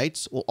 9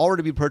 nights. We'll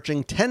already be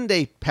purchasing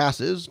 10-day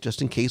passes, just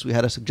in case we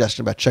had a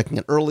suggestion about checking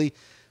in early.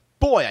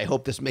 Boy, I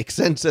hope this makes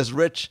sense, says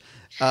Rich.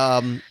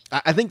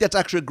 I think that's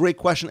actually a great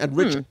question. And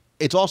Rich,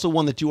 it's also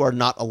one that you are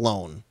not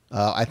alone.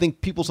 I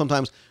think people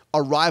sometimes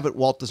arrive at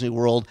Walt Disney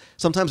World,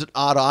 sometimes at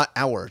odd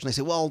hours. And they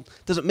say, well,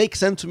 does it make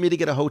sense for me to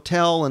get a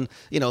hotel and,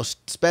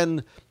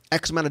 spend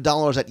X amount of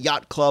dollars at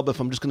Yacht Club if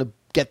I'm just going to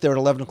get there at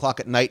 11 o'clock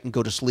at night and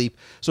go to sleep?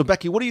 So,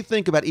 Becky, what do you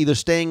think about either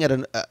staying at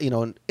an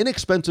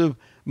inexpensive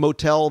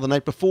motel the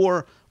night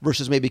before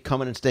versus maybe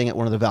coming and staying at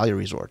one of the value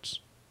resorts?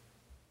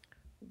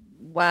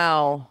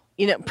 Wow.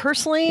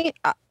 Personally,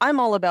 I'm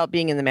all about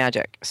being in the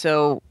magic.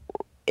 So,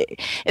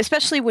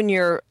 especially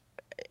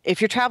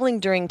if you're traveling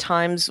during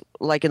times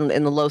like in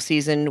the low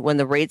season when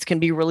the rates can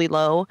be really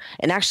low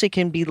and actually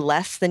can be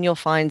less than you'll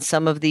find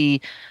some of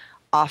the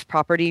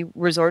off-property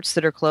resorts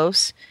that are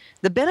close,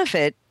 the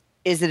benefit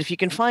is that if you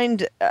can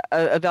find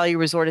a value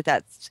resort at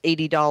that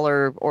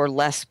 $80 or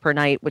less per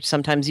night, which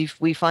sometimes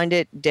we find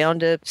it down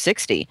to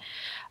 $60,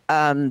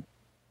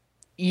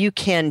 you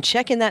can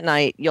check in that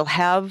night. You'll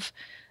have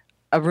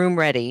a room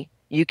ready.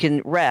 You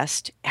can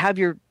rest, have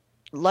your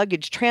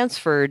luggage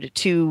transferred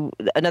to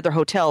another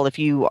hotel if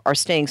you are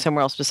staying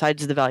somewhere else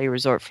besides the value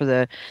resort for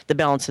the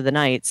balance of the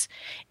nights,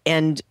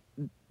 and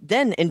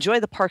then enjoy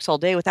the parks all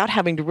day without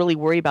having to really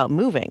worry about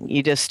moving.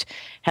 You just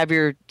have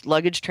your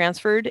luggage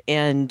transferred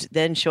and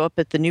then show up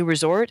at the new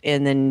resort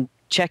and then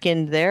check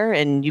in there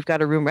and you've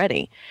got a room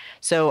ready.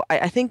 So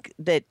I think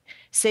that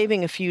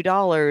saving a few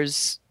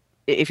dollars,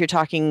 if you're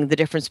talking the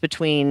difference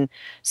between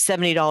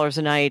 $70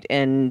 a night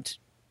and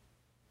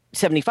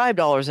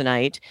 $75 a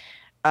night,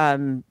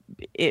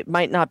 it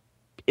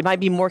might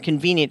be more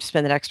convenient to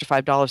spend that extra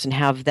 $5 and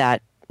have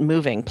that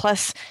moving.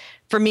 Plus,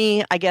 for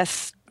me, I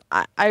guess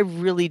I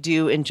really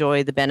do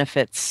enjoy the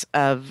benefits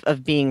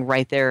of being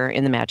right there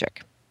in the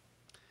magic.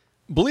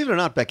 Believe it or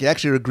not, Becky, I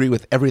actually agree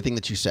with everything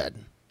that you said.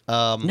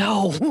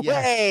 No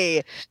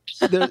way.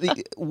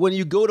 When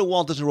you go to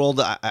Walt Disney World,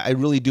 I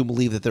really do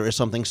believe that there is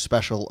something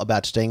special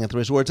about staying at the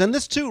resorts. And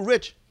this too,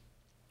 Rich,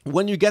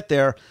 when you get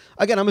there,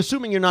 again, I'm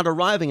assuming you're not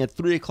arriving at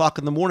 3 o'clock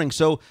in the morning.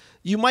 So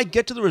you might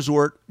get to the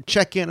resort,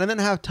 check in, and then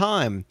have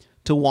time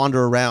to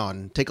wander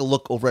around, take a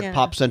look over at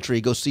Pop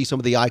Century, go see some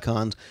of the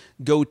icons,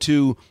 go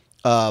to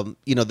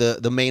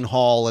the main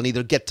hall and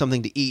either get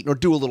something to eat or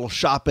do a little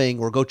shopping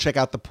or go check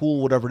out the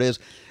pool, whatever it is.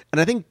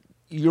 And I think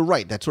you're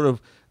right. That sort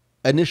of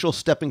initial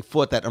stepping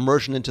foot, that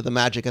immersion into the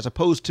magic, as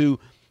opposed to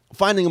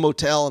finding a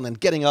motel and then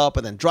getting up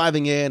and then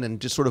driving in and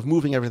just sort of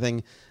moving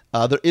everything.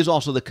 There is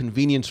also the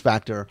convenience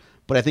factor,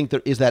 but I think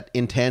there is that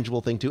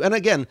intangible thing too. And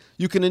again,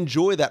 you can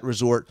enjoy that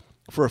resort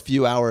for a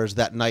few hours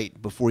that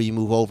night before you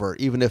move over.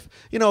 Even if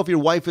your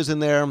wife is in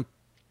there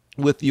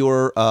with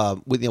your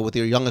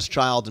youngest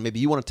child, and maybe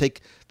you want to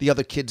take the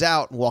other kids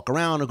out and walk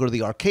around or go to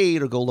the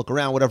arcade or go look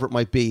around, whatever it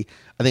might be.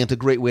 I think it's a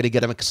great way to get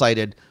them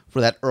excited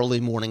for that early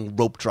morning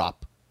rope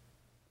drop.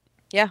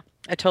 Yeah,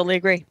 I totally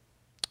agree.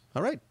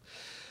 All right.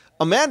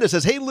 Amanda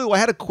says, hey, Lou, I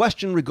had a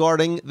question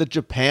regarding the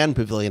Japan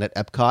Pavilion at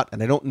Epcot,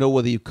 and I don't know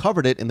whether you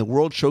covered it in the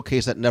World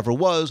Showcase That Never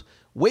Was,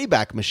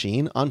 Wayback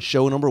Machine, on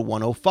show number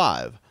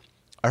 105.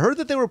 I heard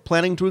that they were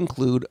planning to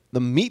include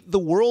the Meet the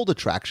World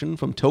attraction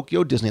from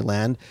Tokyo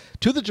Disneyland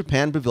to the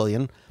Japan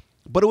Pavilion,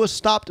 but it was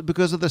stopped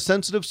because of the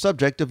sensitive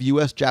subject of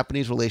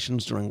U.S.-Japanese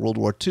relations during World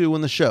War II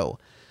in the show.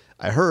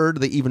 I heard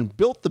they even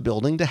built the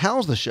building to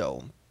house the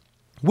show.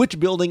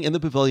 Which building in the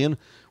pavilion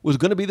was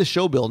going to be the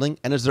show building,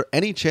 and is there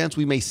any chance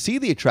we may see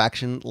the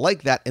attraction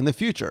like that in the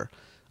future?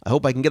 I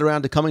hope I can get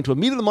around to coming to a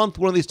Meet of the Month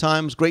one of these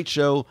times. Great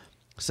show,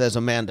 says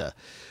Amanda.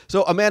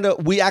 So, Amanda,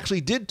 we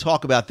actually did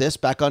talk about this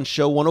back on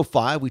show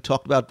 105. We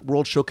talked about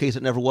World Showcase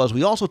It Never Was.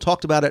 We also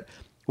talked about it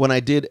when I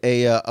did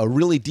a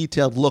really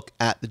detailed look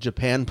at the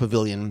Japan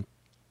Pavilion.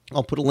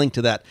 I'll put a link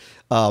to that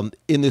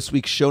in this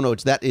week's show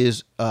notes. That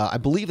is, I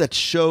believe that's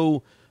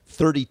show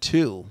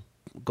 32.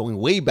 Going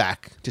way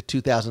back to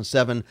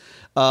 2007.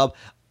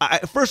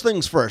 First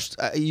things first,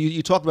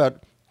 you talked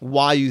about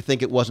why you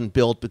think it wasn't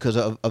built because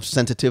of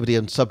sensitivity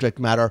and subject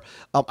matter.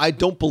 I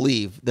don't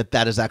believe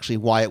that is actually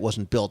why it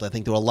wasn't built. I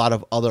think there are a lot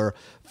of other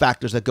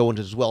factors that go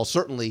into it as well.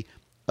 Certainly,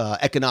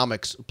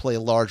 economics play a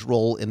large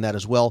role in that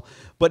as well.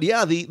 But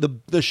yeah,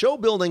 the show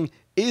building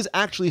is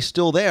actually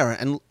still there.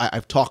 And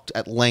I've talked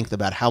at length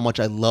about how much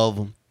I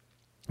love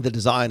the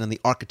design and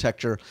the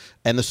architecture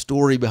and the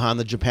story behind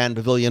the Japan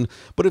Pavilion.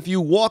 But if you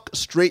walk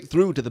straight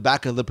through to the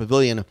back of the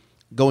pavilion,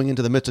 going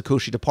into the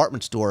Mitsukoshi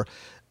department store,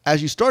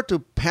 as you start to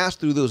pass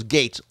through those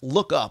gates,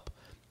 look up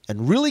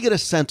and really get a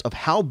sense of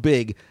how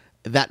big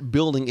that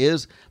building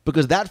is,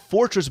 because that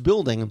fortress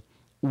building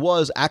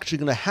was actually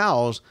going to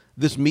house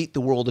this Meet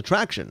the World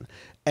attraction.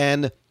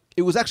 And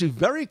it was actually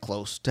very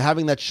close to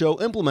having that show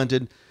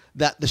implemented,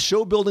 that the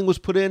show building was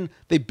put in.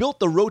 They built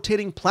the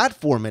rotating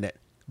platform in it,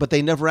 but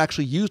they never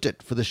actually used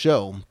it for the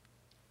show.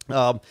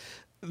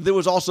 There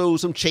was also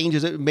some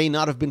changes. It may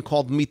not have been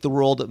called Meet the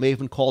World. It may have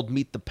been called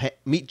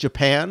Meet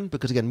Japan,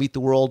 because, again, Meet the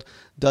World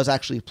does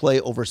actually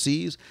play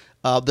overseas.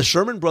 The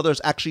Sherman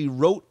Brothers actually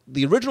wrote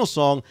the original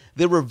song.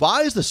 They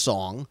revised the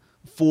song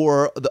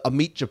for a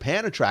Meet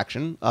Japan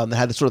attraction that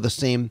had sort of the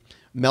same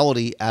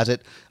melody as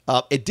it.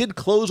 It did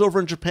close over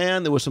in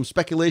Japan. There was some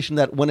speculation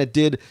that when it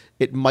did,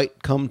 it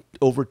might come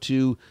over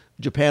to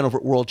Japan over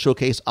at World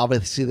Showcase.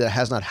 Obviously, that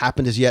has not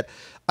happened as yet.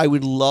 I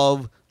would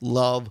love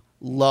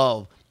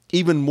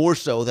even more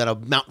so than a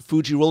Mount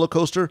Fuji roller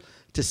coaster,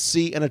 to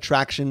see an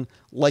attraction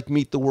like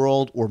Meet the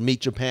World or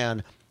Meet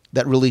Japan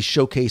that really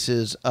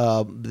showcases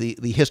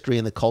the history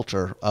and the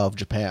culture of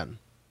Japan.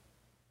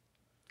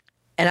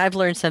 And I've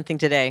learned something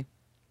today.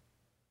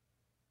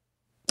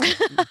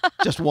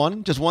 Just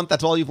one?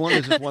 That's all you've learned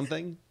is just one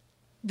thing?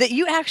 That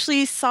you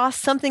actually saw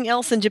something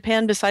else in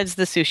Japan besides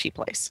the sushi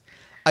place.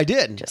 I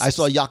did. I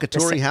saw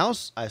Yakitori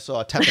House. I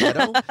saw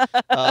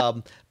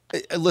Teppanyaki.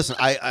 Listen,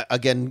 I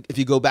again, if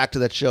you go back to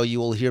that show, you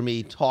will hear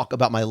me talk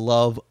about my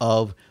love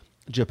of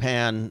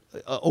Japan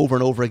over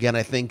and over again.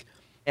 I think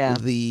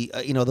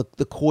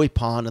the koi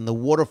pond and the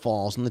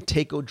waterfalls and the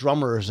taiko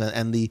drummers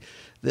and the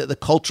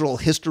cultural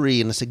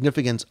history and the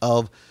significance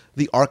of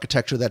the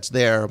architecture that's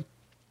there,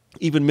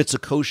 even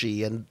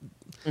Mitsukoshi, and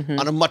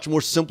on a much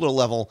more simpler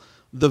level,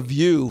 the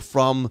view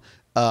from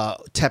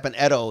Teppan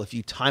Edo, if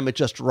you time it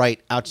just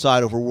right,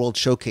 outside over World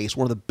Showcase,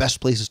 one of the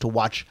best places to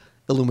watch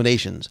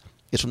illuminations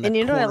is from that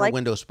corner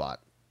window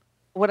spot.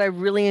 What I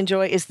really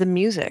enjoy is the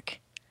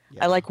music.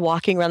 Yeah. I like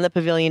walking around the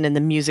pavilion, and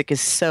the music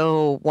is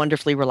so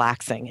wonderfully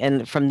relaxing.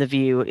 And from the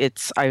view,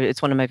 it's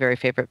one of my very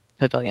favorite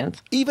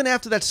pavilions. Even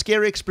after that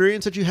scary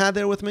experience that you had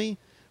there with me,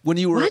 when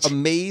you were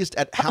amazed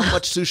at how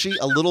much sushi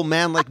a little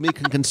man like me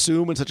can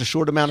consume in such a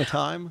short amount of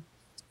time.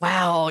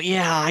 Wow,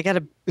 yeah, I got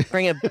to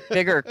bring a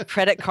bigger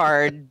credit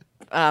card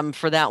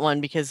for that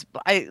one, because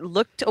I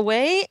looked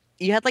away.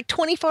 You had like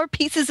 24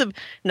 you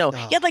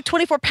had like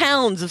 24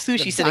 pounds of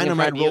sushi sitting in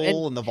front of you. Dynamite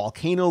roll and the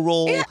volcano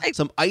roll,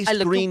 some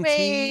iced green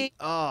tea.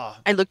 Oh.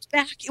 I looked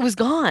back, it was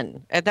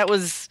gone. Are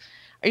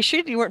you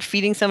sure you weren't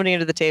feeding somebody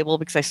under the table?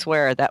 Because I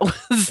swear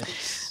that's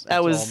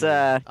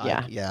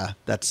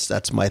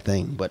my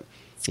thing. But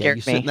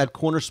you sit in that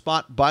corner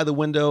spot by the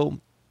window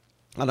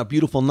on a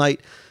beautiful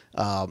night.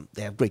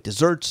 They have great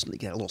desserts. You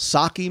get a little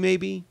sake,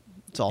 maybe.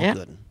 It's all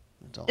good.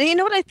 And you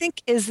know what I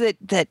think is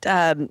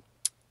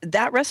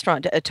that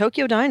restaurant,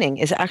 Tokyo Dining,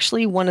 is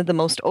actually one of the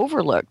most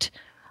overlooked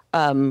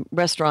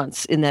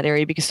restaurants in that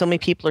area, because so many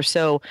people are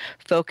so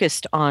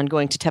focused on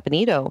going to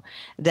Teppanyaki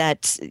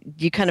that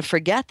you kind of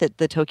forget that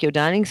the Tokyo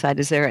Dining side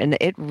is there, and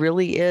it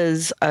really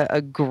is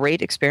a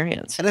great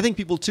experience. And I think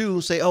people too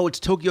say, "Oh, it's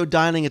Tokyo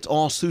Dining. It's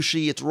all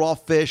sushi. It's raw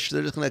fish.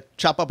 They're just going to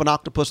chop up an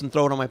octopus and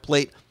throw it on my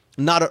plate."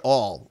 Not at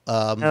all.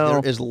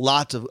 There is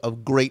lots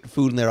of great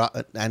food in there,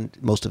 and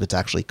most of it's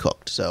actually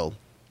cooked. So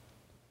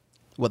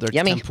whether it's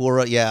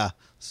tempura,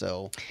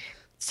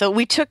 So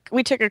we took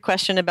a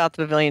question about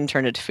the pavilion and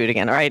turned it to food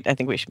again. All right, I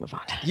think we should move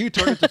on. You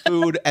turned it to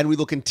food, and we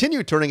will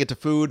continue turning it to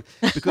food,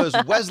 because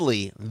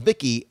Wesley,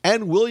 Vicky,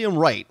 and William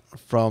Wright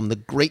from the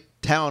great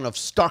town of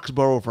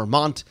Starksboro,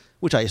 Vermont,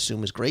 which I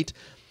assume is great,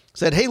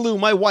 said, "Hey Lou,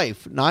 my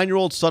wife,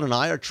 9-year-old son, and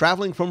I are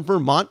traveling from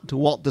Vermont to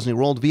Walt Disney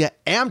World via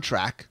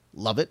Amtrak,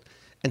 love it,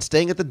 and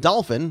staying at the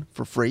Dolphin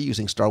for free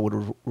using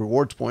Starwood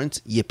rewards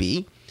points,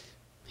 yippee,"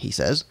 he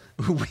says.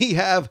 "We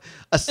have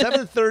a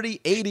 7:30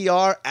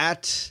 ADR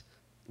at..."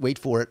 wait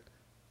for it,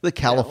 the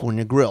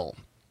California Grill.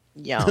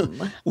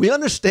 Yum. We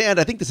understand,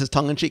 I think this is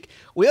tongue-in-cheek,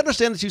 we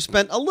understand that you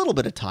spent a little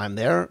bit of time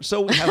there, so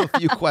we have a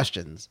few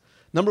questions.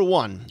 Number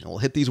one, and we'll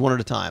hit these one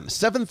at a time.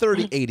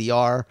 7:30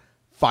 ADR,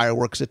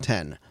 fireworks at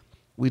 10.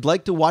 We'd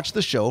like to watch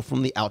the show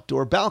from the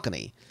outdoor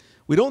balcony.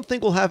 We don't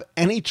think we'll have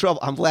any trouble.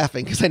 I'm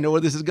laughing because I know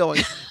where this is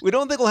going. We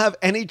don't think we'll have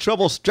any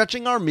trouble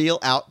stretching our meal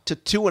out to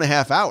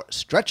 2.5 hours.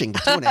 Stretching to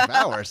 2.5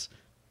 hours?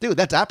 Dude,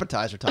 that's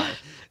appetizer time.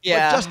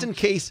 Yeah. But just in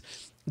case,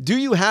 do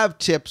you have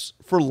tips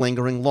for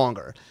lingering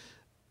longer?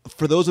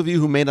 For those of you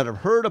who may not have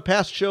heard a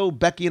past show,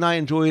 Becky and I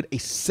enjoyed a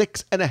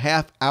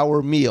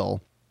 6.5-hour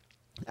meal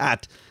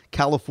at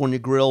California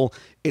Grill.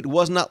 It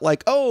was not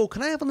like, oh,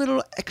 can I have a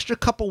little extra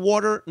cup of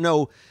water?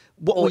 No.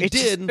 What we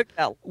did,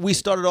 we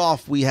started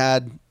off, we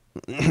had...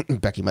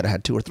 Becky might have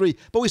had 2 or 3,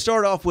 but we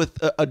started off with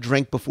a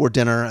drink before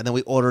dinner, and then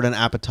we ordered an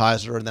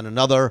appetizer and then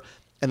another,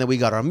 and then we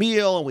got our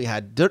meal, and we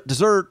had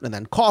dessert, and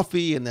then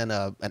coffee, and then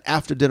an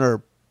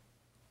after-dinner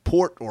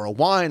port or a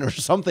wine or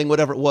something,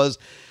 whatever it was,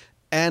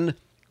 and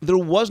there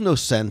was no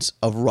sense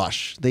of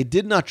rush. They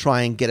did not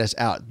try and get us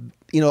out.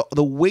 You know,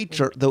 the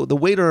waiter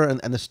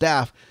and the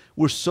staff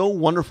were so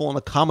wonderful and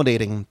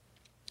accommodating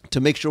to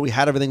make sure we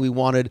had everything we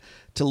wanted,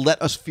 to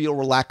let us feel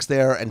relaxed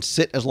there and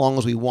sit as long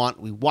as we want.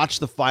 We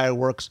watched the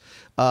fireworks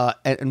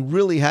and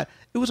really it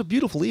was a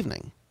beautiful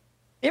evening.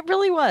 It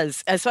really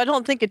was. So I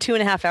don't think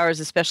 2.5 hours,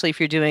 especially if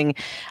you're doing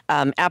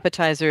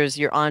appetizers,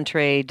 your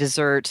entree,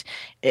 dessert,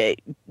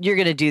 you're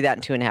going to do that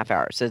in 2.5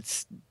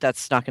 hours.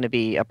 That's not going to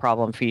be a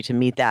problem for you to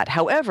meet that.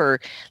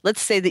 However,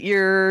 let's say that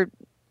you're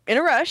in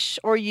a rush,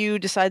 or you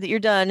decide that you're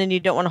done and you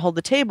don't want to hold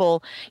the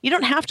table. You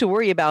don't have to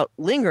worry about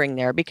lingering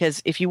there,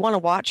 because if you want to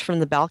watch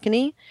from the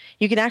balcony,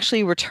 you can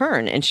actually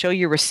return and show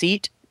your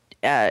receipt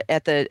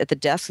at the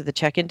desk, at the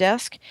check-in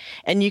desk,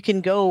 and you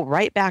can go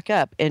right back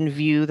up and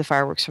view the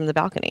fireworks from the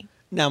balcony.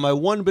 Now, my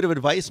one bit of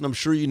advice, and I'm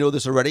sure you know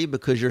this already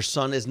because your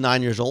son is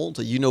 9 years old,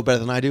 so you know better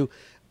than I do.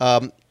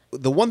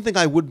 The one thing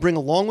I would bring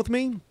along with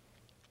me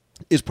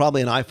is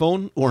probably an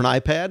iPhone or an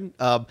iPad.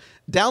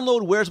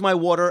 Download Where's My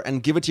Water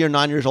and give it to your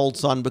 9-year-old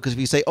son, because if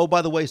you say, oh,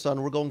 by the way,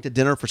 son, we're going to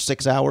dinner for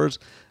 6 hours,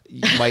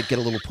 you might get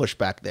a little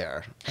pushback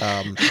there.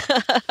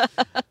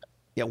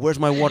 Yeah, Where's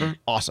My Water?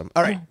 Awesome.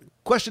 All right,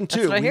 question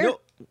 2.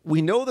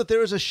 We know that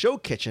there is a show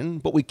kitchen,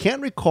 but we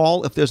can't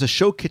recall if there's a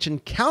show kitchen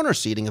counter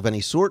seating of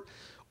any sort,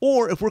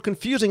 or if we're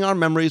confusing our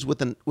memories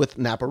with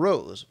Napa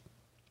Rose.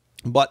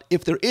 But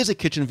if there is a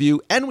kitchen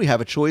view and we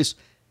have a choice,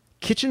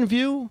 kitchen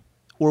view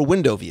or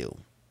window view?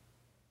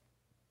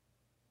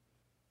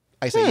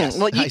 I say yes.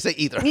 Well, I say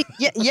either.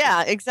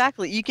 Yeah,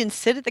 exactly. You can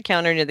sit at the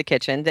counter near the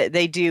kitchen.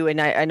 They do, and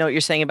I know what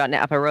you're saying about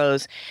Napa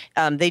Rose.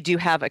 They do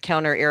have a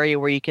counter area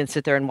where you can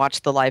sit there and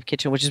watch the live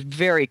kitchen, which is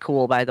very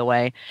cool, by the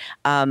way.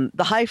 The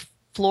high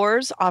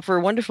floors offer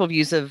wonderful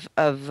views of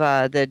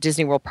the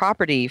Disney World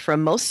property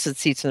from most of the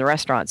seats in the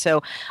restaurant.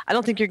 So I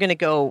don't think you're going to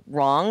go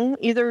wrong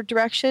either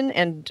direction.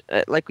 And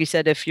like we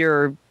said, if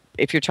you're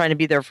trying to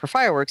be there for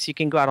fireworks, you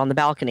can go out on the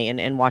balcony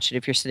and watch it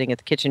if you're sitting at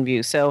the kitchen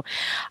view. So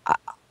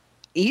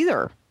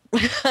either.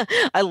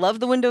 I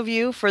love the window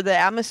view for the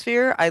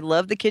atmosphere. I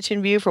love the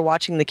kitchen view for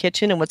watching the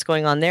kitchen and what's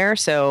going on there.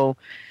 So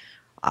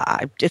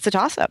it's a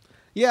toss-up.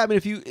 Yeah, I mean,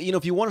 if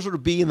you want to sort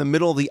of be in the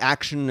middle of the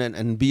action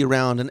and be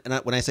around, and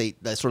when I say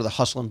that, sort of the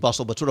hustle and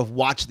bustle, but sort of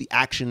watch the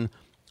action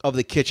of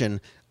the kitchen,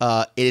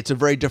 it's a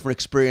very different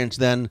experience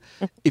than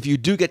if you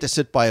do get to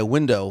sit by a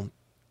window.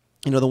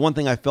 The one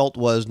thing I felt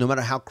was no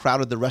matter how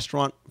crowded the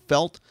restaurant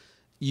felt,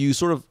 you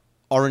sort of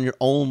are in your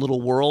own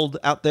little world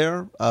out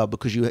there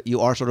because you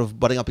are sort of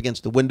butting up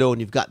against the window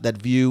and you've got that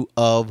view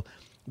of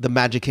the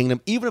Magic Kingdom,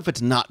 even if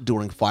it's not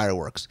during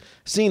fireworks.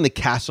 Seeing the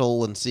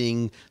castle and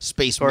seeing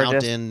Space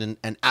Mountain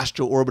and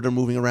Astro Orbiter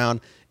moving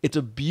around, it's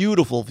a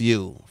beautiful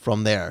view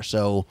from there.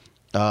 So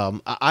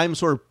I'm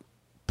sort of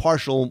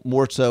partial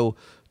more so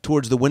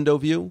towards the window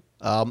view.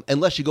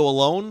 Unless you go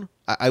alone,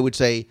 I would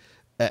say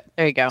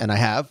there you go.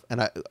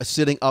 And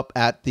sitting up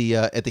at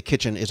the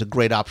kitchen is a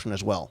great option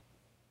as well.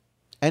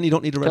 And you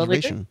don't need a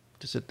reservation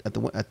to sit at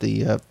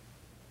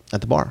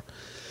the bar.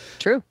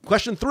 True.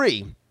 Question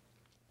 3.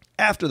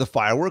 After the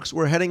fireworks,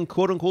 we're heading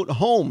quote unquote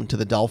home to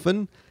the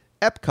Dolphin.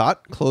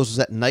 Epcot closes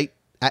at 9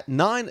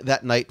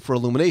 that night for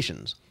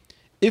illuminations.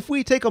 If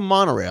we take a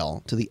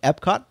monorail to the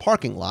Epcot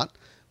parking lot,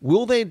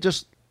 will they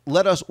just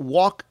let us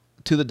walk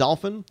to the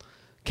Dolphin?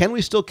 Can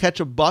we still catch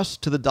a bus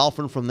to the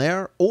Dolphin from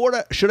there?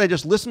 Or should I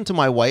just listen to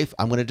my wife?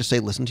 I'm going to just say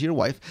listen to your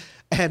wife.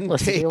 And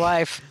listen to your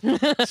wife.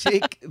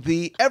 Take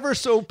the ever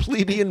so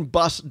plebeian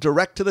bus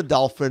direct to the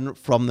Dolphin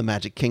from the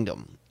Magic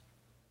Kingdom.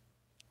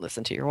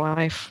 Listen to your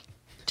wife.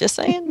 Just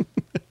saying.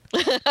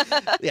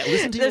 Yeah,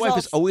 listen to your wife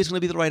is always going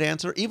to be the right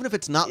answer. Even if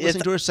it's not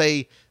listening to her,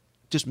 say,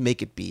 just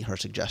make it be her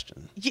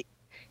suggestion.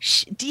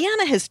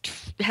 Deanna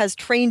has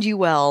trained you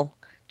well.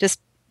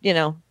 Just,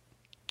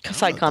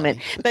 side comment.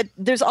 But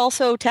there's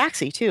also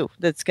taxi too.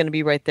 That's going to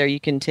be right there. You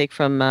can take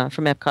from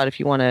Epcot if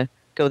you want to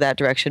go that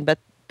direction. But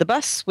the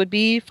bus would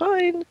be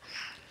fine.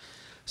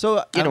 So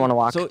you don't want to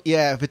walk. So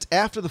yeah, if it's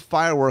after the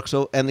fireworks.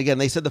 So and again,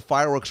 they said the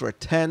fireworks were at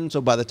 10.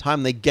 So by the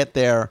time they get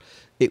there,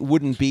 it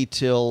wouldn't be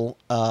till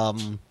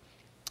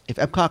if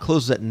Epcot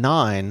closes at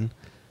 9.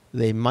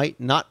 That might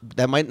not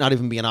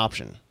even be an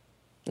option.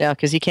 Yeah,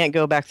 because you can't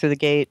go back through the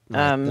gate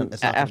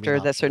after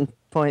that certain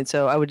point.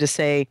 So I would just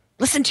say,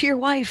 listen to your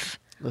wife.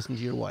 Listen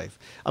to your wife.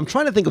 I'm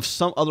trying to think of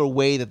some other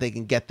way that they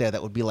can get there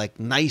that would be like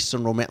nice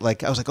and romantic.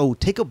 Like I was like, oh,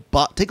 take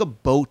a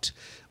boat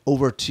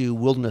over to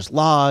Wilderness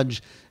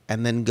Lodge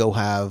and then go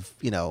have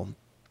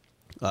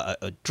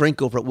a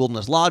drink over at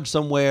Wilderness Lodge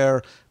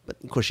somewhere. But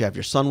of course, you have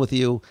your son with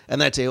you, and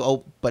then I'd say,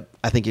 oh, but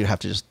I think you have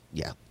to just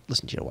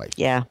listen to your wife.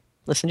 Yeah,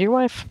 listen to your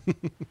wife.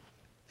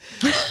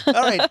 All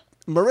right,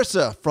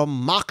 Marissa from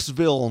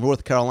Mocksville,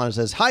 North Carolina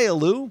says, hi,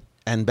 Lou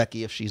and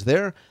Becky if she's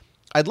there.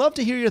 I'd love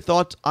to hear your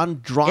thoughts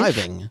on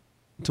driving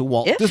to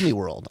Walt Disney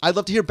World. I'd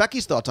love to hear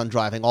Becky's thoughts on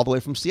driving all the way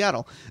from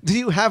Seattle. Do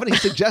you have any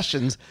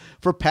suggestions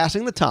for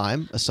passing the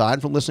time,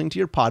 aside from listening to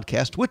your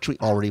podcast, which we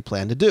already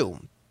plan to do?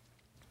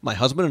 My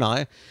husband and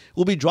I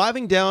will be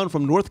driving down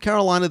from North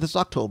Carolina this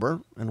October,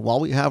 and while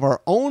we have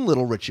our own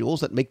little rituals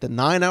that make the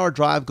 9-hour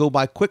drive go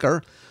by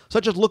quicker,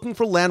 such as looking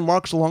for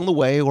landmarks along the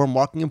way or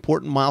marking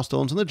important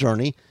milestones in the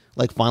journey,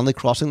 like finally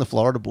crossing the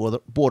Florida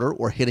border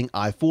or hitting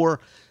I-4,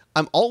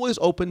 I'm always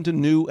open to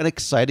new and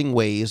exciting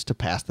ways to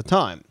pass the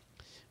time.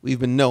 We've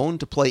been known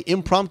to play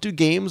impromptu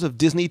games of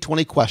Disney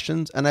 20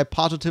 questions, and I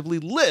positively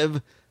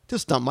live to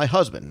stump my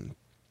husband.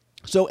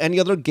 So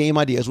any other game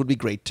ideas would be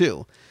great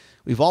too.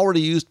 We've already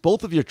used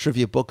both of your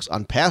trivia books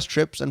on past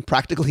trips and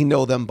practically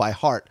know them by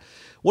heart.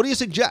 What do you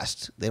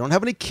suggest? They don't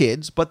have any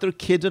kids, but they're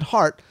kids at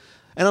heart,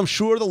 and I'm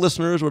sure the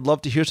listeners would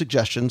love to hear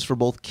suggestions for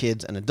both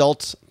kids and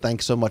adults.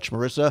 Thanks so much,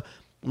 Marissa.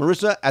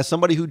 Marissa, as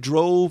somebody who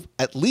drove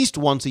at least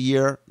once a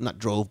year, not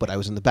drove, but I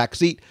was in the back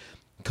seat,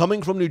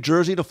 coming from New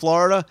Jersey to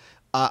Florida,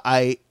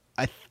 I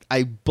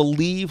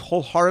believe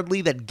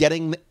wholeheartedly that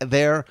getting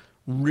there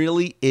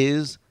really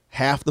is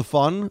half the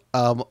fun.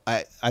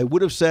 I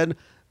would have said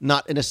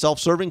not in a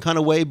self-serving kind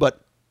of way,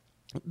 but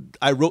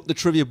I wrote the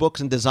trivia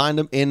books and designed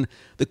them in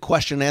the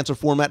question and answer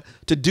format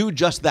to do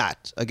just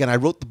that. Again, I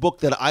wrote the book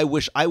that I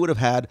wish I would have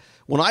had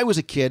when I was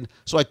a kid,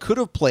 so I could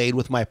have played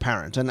with my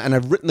parents. And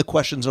I've written the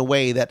questions in a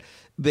way that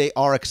they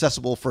are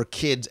accessible for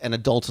kids and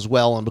adults as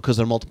well. And because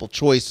they're multiple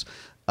choice,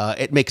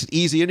 it makes it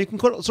easy. And you can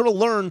sort of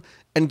learn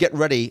and get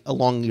ready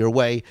along your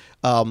way.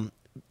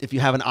 If you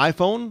have an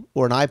iPhone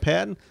or an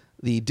iPad,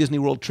 the Disney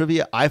World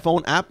Trivia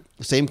iPhone app,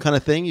 same kind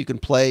of thing. You can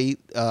play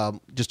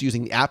just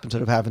using the app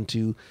instead of having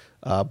to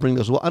bring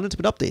those. Well, and it's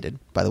been updated,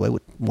 by the way,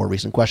 with more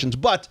recent questions.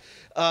 But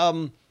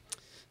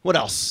what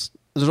else?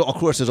 Of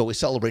course, there's always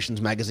Celebrations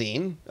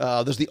magazine.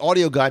 There's the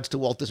audio guides to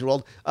Walt Disney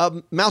World.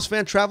 Mouse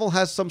Fan Travel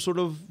has some sort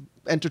of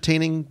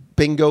entertaining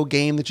bingo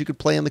game that you could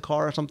play in the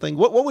car or something.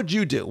 What would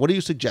you do? What do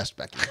you suggest,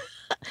 Becky?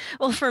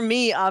 Well, for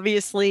me,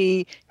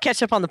 obviously,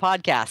 catch up on the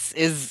podcasts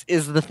is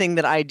the thing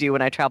that I do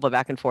when I travel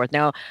back and forth.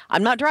 Now,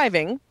 I'm not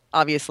driving,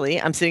 obviously.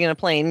 I'm sitting in a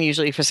plane,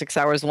 usually for 6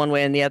 hours one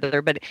way and the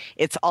other, but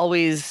it's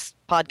always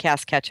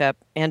podcast catch up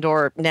and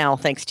or now,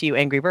 thanks to you,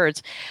 Angry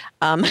Birds.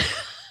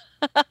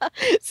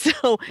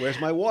 So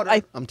where's my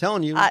water? I'm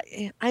telling you.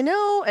 I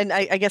know, and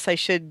I guess I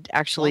should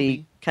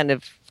actually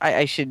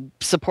I should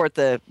support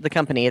the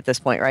company at this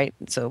point, right?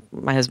 So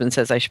my husband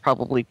says I should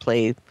probably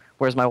play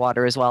Where's My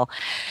Water as well.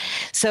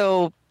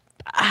 So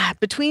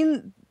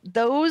between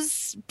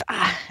those,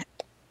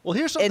 well,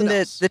 here's something and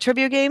else. the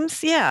trivia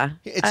games, yeah,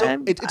 it's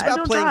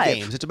about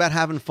playing games. It's about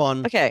having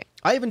fun. Okay,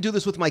 I even do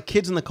this with my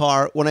kids in the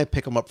car when I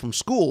pick them up from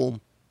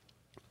school.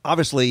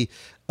 Obviously,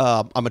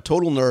 I'm a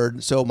total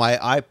nerd, so my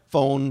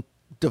iPhone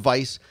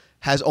device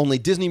has only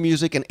Disney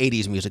music and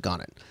 80s music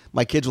on it.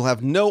 My kids will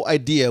have no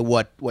idea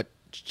what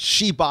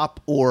she-bop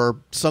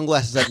or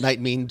Sunglasses at Night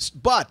means,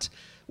 but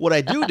what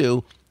I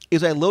do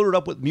is I load it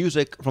up with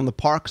music from the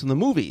parks and the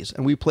movies,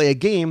 and we play a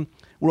game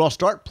where I'll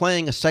start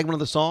playing a segment of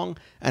the song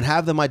and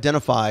have them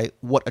identify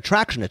what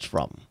attraction it's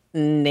from.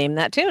 Name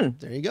that tune.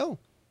 There you go.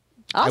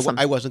 Awesome.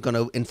 I wasn't going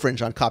to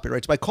infringe on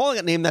copyrights by calling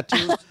it Name That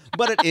Tune,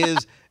 but it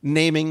is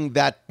naming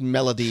that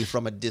melody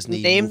from a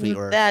Disney movie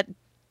or that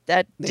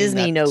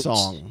Disney note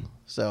song.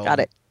 So got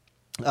it.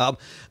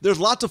 There's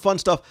lots of fun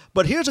stuff,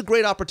 but here's a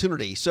great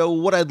opportunity. So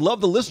what I'd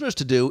love the listeners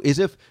to do is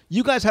if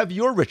you guys have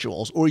your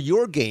rituals or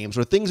your games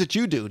or things that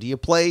you do you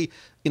play,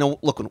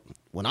 look,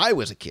 when I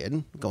was a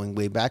kid, going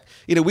way back,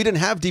 we didn't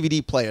have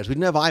DVD players. We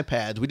didn't have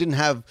iPads. We didn't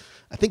have,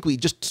 I think we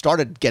just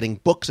started getting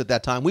books at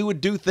that time. We would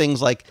do things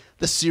like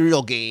the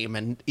cereal game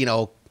and,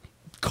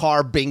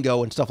 car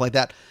bingo and stuff like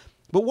that.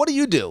 But what do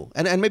you do?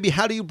 And maybe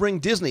how do you bring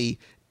Disney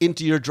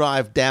into your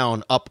drive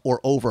down, up, or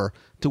over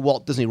to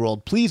Walt Disney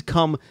World? Please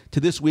come to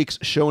this week's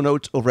show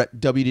notes over at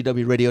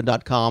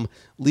WDWRadio.com.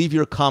 Leave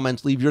your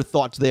comments, leave your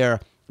thoughts there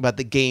about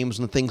the games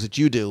and the things that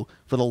you do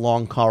for the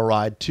long car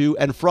ride to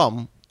and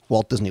from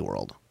Walt Disney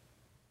World.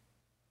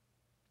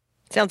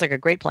 Sounds like a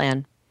great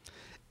plan.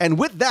 And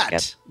with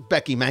that,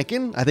 Becky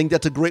Mankin, I think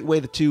that's a great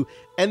way to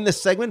end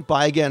this segment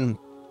by, again,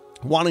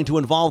 wanting to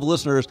involve the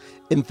listeners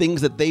in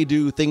things that they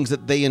do, things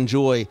that they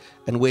enjoy,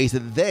 and ways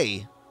that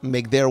they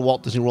make their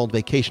Walt Disney World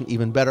vacation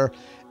even better.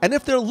 And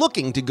if they're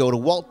looking to go to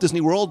Walt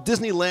Disney World,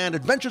 Disneyland,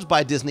 Adventures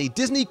by Disney,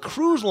 Disney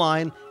Cruise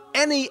Line,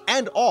 any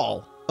and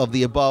all of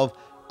the above,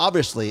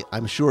 obviously,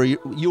 I'm sure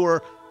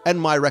your and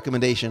my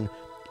recommendation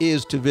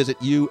is to visit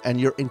you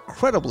and your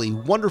incredibly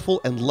wonderful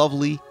and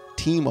lovely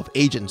team of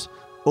agents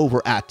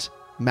over at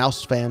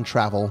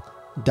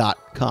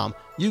mousefantravel.com.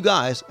 You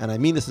guys, and I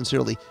mean this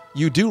sincerely,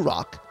 you do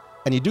rock,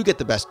 and you do get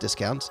the best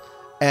discounts.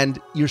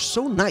 And you're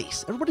so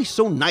nice. Everybody's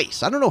so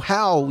nice. I don't know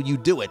how you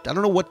do it. I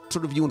don't know what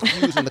sort of you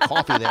infuse in the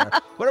coffee there.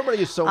 But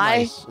everybody is so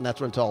nice, and that's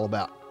what it's all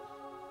about.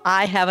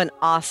 I have an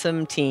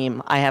awesome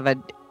team. I have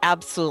an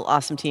absolute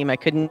awesome team. I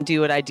couldn't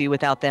do what I do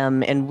without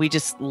them. And we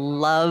just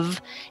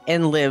love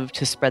and live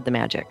to spread the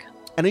magic.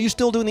 And are you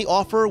still doing the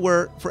offer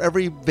where for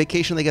every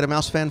vacation they get a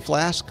Mouse Fan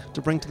flask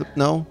to bring to the...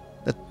 No?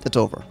 That's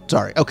over.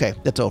 Sorry. Okay,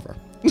 that's over.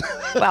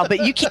 Wow,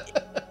 but you can't...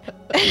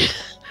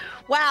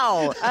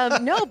 Wow.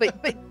 No, but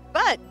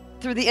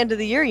through the end of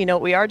the year, you know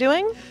what we are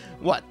doing?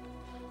 What?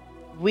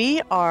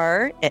 We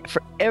are,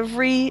 for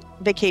every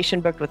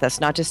vacation booked with us,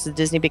 not just the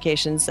Disney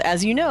vacations.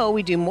 As you know,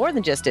 we do more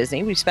than just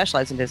Disney. We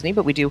specialize in Disney,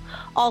 but we do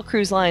all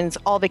cruise lines,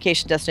 all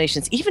vacation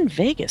destinations, even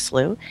Vegas,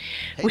 Lou.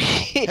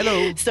 Hey.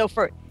 Hello. So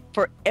for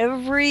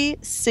every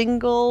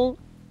single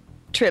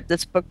trip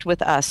that's booked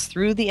with us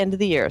through the end of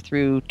the year,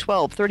 through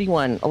 12,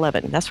 31,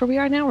 11, that's where we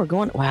are now. We're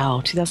going, wow,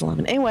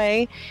 2011.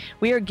 Anyway,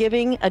 we are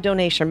giving a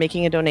donation, or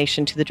making a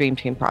donation to the Dream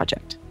Team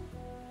Project.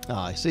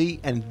 I see.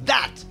 And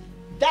that's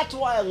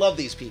why I love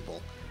these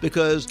people.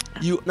 Because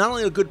you not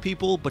only are good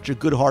people, but you're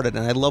good-hearted.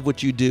 And I love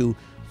what you do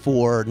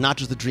for not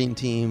just the Dream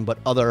Team, but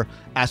other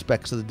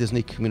aspects of the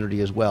Disney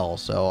community as well.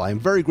 So I'm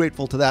very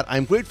grateful to that.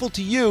 I'm grateful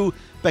to you,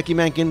 Becky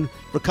Mankin,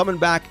 for coming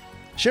back,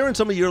 sharing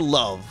some of your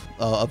love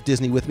of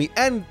Disney with me.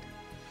 And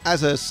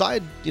as a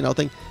side,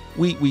 thing,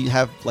 we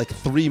have like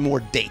 3 more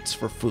dates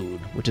for food,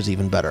 which is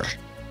even better.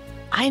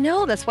 I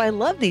know. That's why I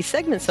love these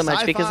segments so much,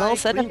 Sci-fi, because all of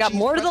a sudden I've got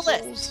more to the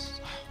pretzels. list.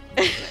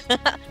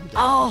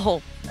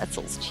 Oh,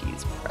 pretzels,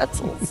 cheese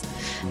pretzels.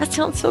 That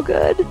sounds so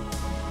good.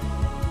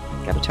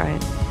 Gotta try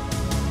it.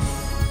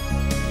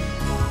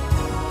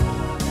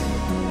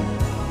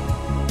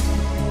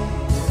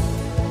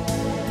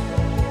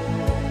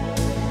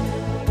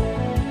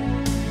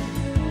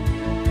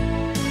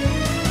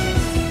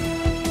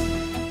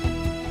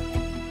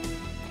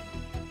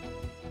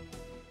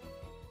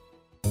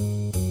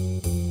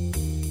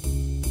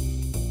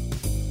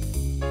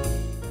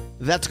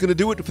 That's going to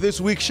do it for this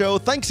week's show.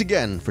 Thanks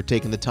again for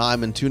taking the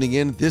time and tuning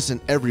in this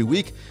and every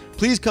week.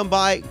 Please come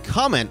by,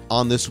 comment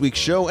on this week's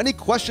show. Any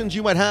questions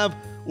you might have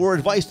or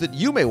advice that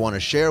you may want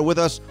to share with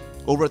us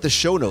over at the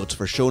show notes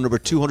for show number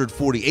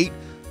 248.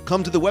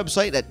 Come to the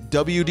website at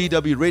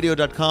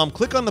WDWradio.com.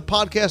 Click on the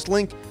podcast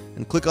link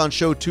and click on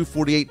show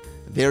 248.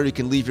 There you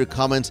can leave your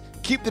comments.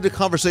 Keep the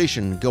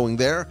conversation going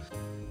there.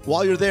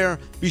 While you're there,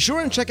 be sure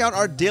and check out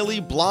our daily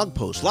blog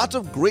posts. Lots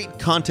of great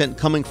content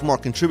coming from our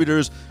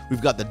contributors. We've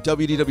got the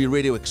WDW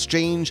Radio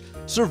Exchange,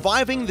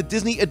 Surviving the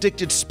Disney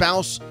Addicted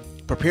Spouse,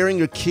 Preparing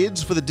Your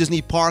Kids for the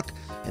Disney Park,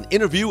 an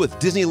interview with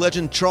Disney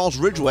legend Charles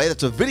Ridgway.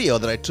 That's a video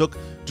that I took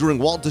during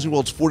Walt Disney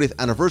World's 40th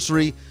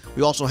anniversary.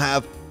 We also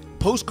have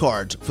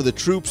postcards for the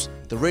troops,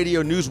 the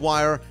Radio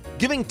Newswire,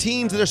 giving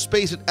teens their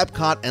space at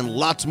Epcot, and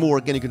lots more.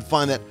 Again, you can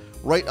find that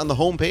right on the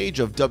homepage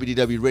of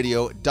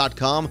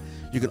WDWRadio.com.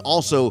 You can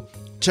also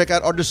check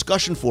out our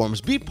discussion forums.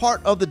 Be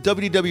part of the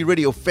WDW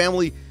Radio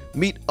family.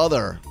 Meet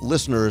other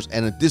listeners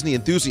and Disney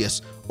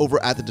enthusiasts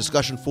over at the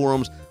discussion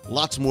forums.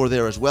 Lots more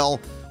there as well.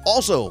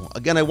 Also,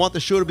 again, I want the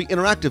show to be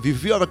interactive.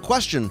 If you have a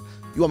question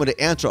you want me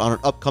to answer on an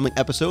upcoming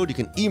episode, you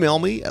can email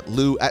me at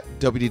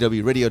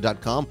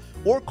lou@wdwradio.com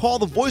or call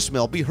the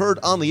voicemail. Be heard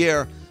on the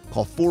air.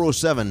 Call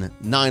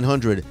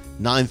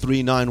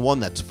 407-900-9391.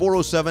 That's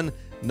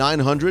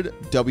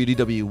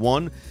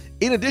 407-900-WDW1.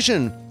 In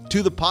addition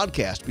to the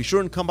podcast, be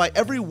sure and come by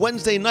every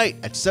Wednesday night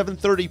at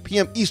 7:30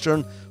 p.m.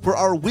 Eastern for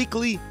our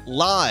weekly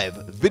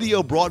live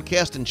video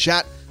broadcast and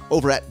chat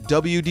over at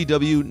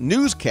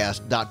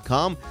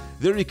WDWnewscast.com.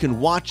 There you can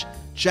watch,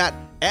 chat,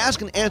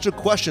 ask and answer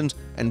questions,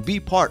 and be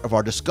part of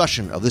our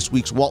discussion of this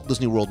week's Walt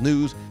Disney World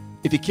news.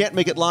 If you can't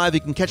make it live, you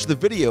can catch the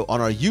video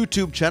on our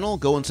YouTube channel.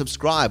 Go and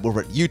subscribe over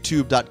at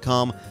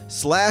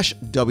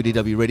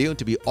youtube.com/WDW Radio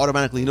to be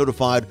automatically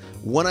notified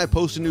when I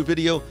post a new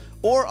video,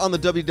 or on the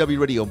WDW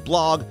Radio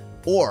blog,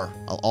 or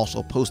I'll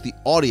also post the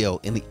audio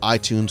in the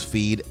iTunes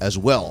feed as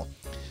well.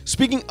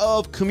 Speaking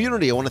of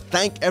community, I want to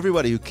thank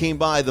everybody who came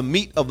by the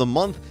meet of the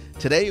month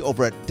today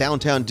over at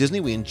Downtown Disney.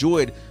 We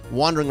enjoyed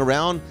wandering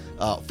around,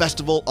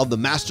 Festival of the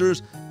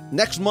Masters.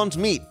 Next month's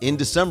meet in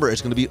December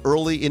is going to be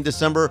early in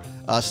December.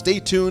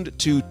 Stay tuned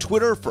to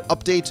Twitter for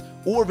updates,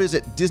 or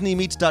visit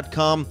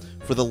DisneyMeets.com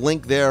for the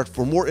link there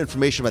for more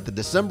information about the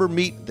December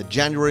meet, the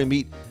January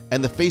meet,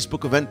 and the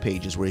Facebook event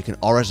pages where you can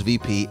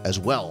RSVP as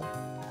well.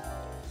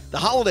 The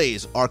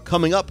holidays are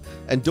coming up,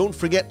 and don't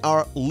forget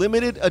our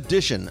limited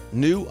edition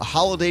new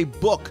holiday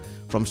book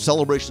from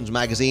Celebrations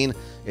Magazine.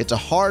 It's a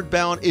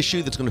hardbound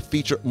issue that's going to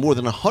feature more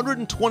than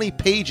 120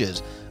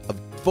 pages of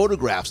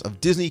photographs of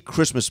Disney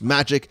Christmas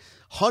magic,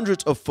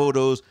 hundreds of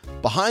photos,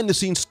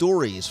 behind-the-scenes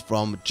stories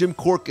from Jim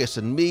Korkis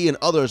and me and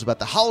others about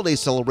the holiday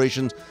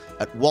celebrations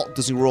at Walt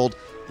Disney World.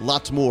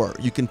 Lots more.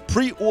 You can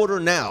pre-order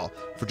now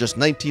for just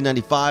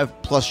 $19.95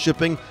 plus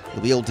shipping.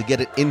 You'll be able to get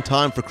it in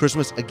time for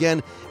Christmas.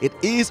 Again, it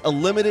is a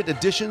limited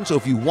edition, so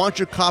if you want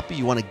your copy,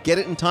 you want to get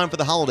it in time for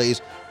the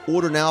holidays,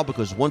 order now,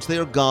 because once they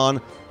are gone,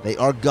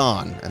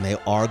 and they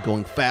are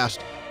going fast.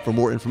 For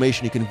more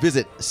information, you can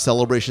visit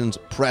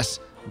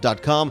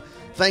celebrationspress.com.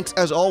 Thanks,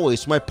 as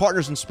always, to my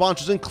partners and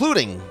sponsors,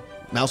 including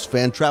Mouse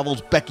Fan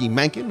Travel's Becky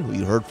Mankin, who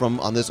you heard from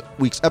on this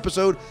week's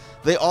episode.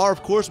 They are,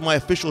 of course, my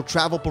official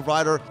travel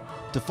provider.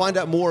 To find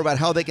out more about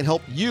how they can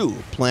help you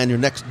plan your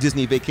next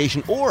Disney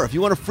vacation, or if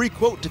you want a free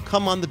quote to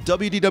come on the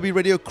WDW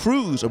Radio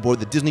cruise aboard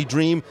the Disney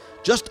Dream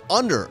just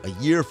under a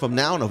year from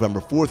now,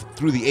 November 4th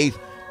through the 8th,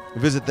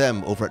 visit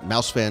them over at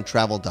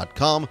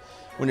mousefantravel.com.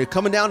 When you're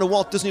coming down to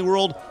Walt Disney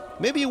World,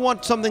 maybe you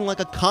want something like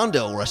a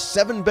condo or a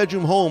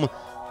 7-bedroom home.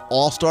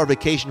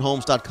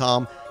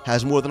 AllStarVacationHomes.com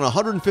has more than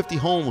 150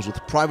 homes with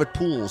private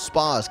pools,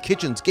 spas,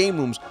 kitchens, game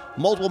rooms,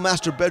 multiple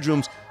master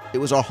bedrooms. It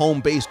was our home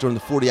base during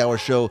the 40-hour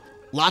show.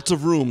 Lots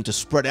of room to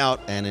spread out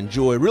and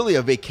enjoy really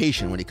a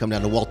vacation when you come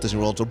down to Walt Disney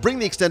World. So bring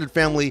the extended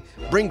family,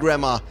 bring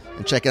grandma,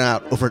 and check it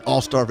out over at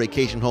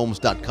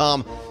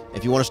allstarvacationhomes.com.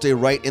 If you want to stay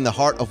right in the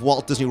heart of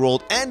Walt Disney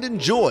World and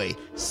enjoy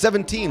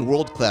 17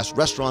 world-class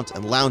restaurants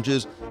and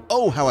lounges,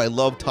 oh, how I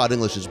love Todd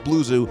English's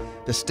Blue Zoo,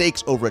 the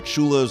steaks over at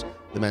Shula's,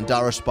 the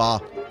Mandara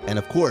Spa, and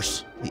of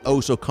course, the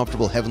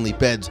oh-so-comfortable Heavenly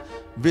Beds,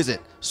 visit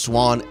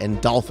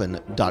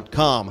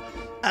swananddolphin.com.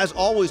 As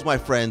always, my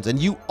friends, and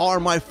you are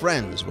my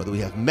friends, whether we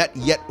have met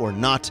yet or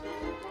not,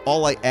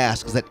 all I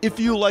ask is that if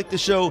you like the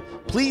show,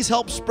 please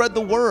help spread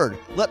the word.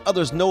 Let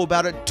others know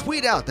about it.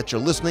 Tweet out that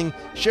you're listening.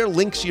 Share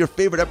links to your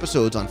favorite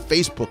episodes on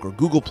Facebook or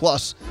Google+,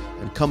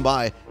 and come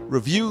by,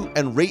 review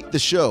and rate the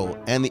show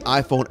and the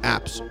iPhone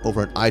apps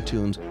over at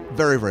iTunes.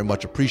 Very, very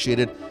much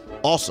appreciated.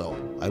 Also,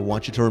 I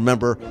want you to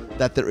remember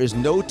that there is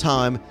no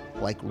time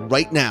like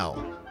right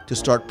now to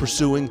start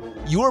pursuing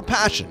your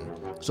passion.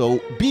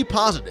 So be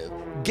positive.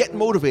 get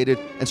motivated,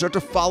 and start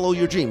to follow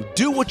your dream.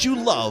 Do what you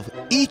love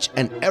each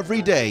and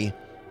every day,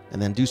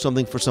 and then do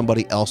something for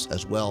somebody else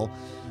as well.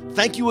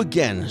 Thank you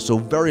again so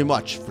very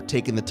much for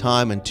taking the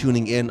time and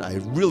tuning in. I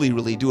really,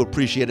 really do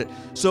appreciate it.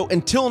 So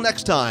until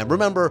next time,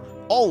 remember,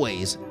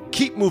 always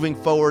keep moving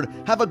forward.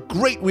 Have a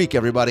great week,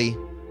 everybody.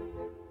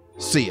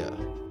 See ya.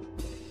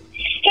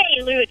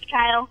 Hey, Lou, it's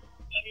Kyle.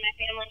 And my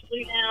family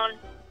flew down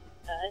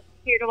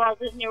here to Walt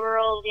Disney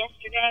World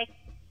yesterday.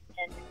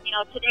 And,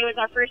 today was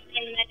our first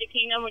day in the Magic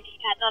Kingdom. We just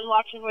got done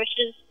watching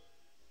Wishes.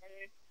 And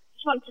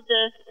just wanted to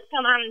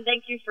come on and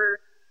thank you for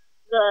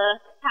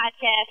the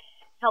podcast,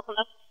 helping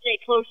us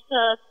stay close to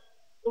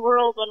the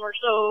world when we're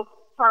so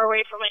far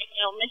away from it.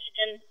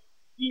 Michigan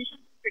is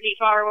pretty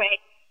far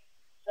away.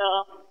 So,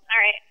 all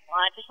right.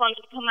 Well, I just wanted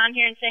to come on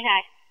here and say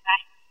hi.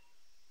 Bye.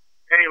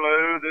 Hey,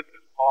 Lou. This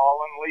is Paul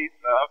and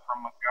Lisa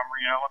from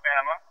Montgomery,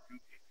 Alabama.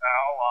 Goofy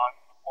Pal on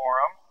the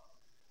forum.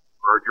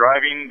 We're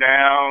driving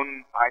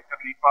down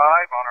I-75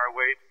 on our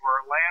way to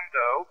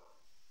Orlando,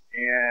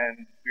 and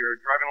we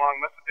were driving along.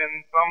 Must have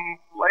been some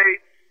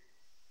place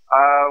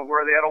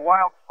where they had a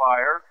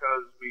wildfire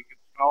because we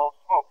could smell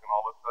smoke, and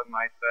all of a sudden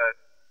I said,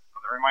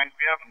 that reminds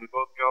me of, and we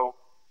both go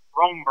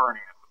Rome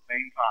burning at the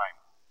same time.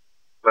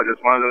 So just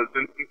one of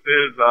those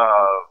instances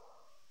of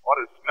what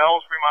does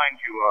smells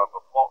remind you of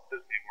Walt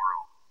Disney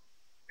World.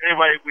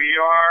 Anyway, we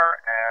are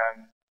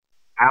an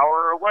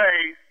hour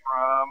away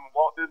from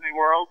Walt Disney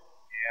World.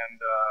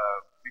 And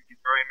Mickey's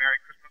Very Merry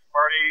Christmas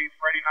Party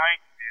Friday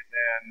night, and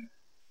then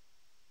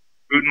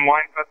Food and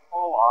Wine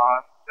Festival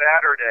on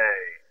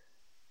Saturday.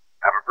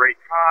 Have a great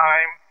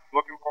time.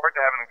 Looking forward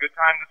to having a good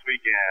time this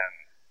weekend.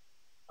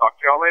 Talk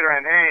to y'all later,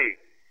 and hey,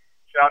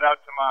 shout out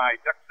to my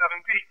Deck 7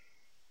 Pete.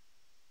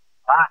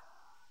 Bye.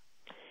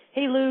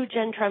 Hey Lou,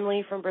 Jen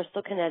Tremley from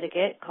Bristol,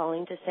 Connecticut,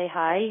 calling to say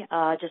hi.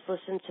 Just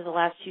listened to the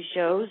last two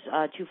shows,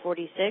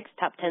 246,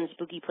 Top 10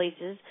 Spooky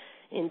Places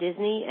in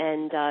Disney,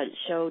 and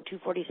show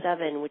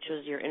 247, which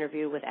was your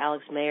interview with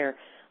Alex Mayer.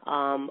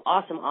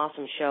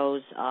 Awesome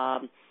shows.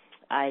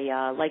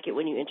 I like it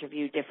when you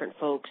interview different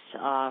folks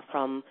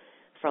from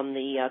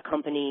the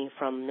company,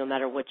 from no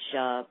matter which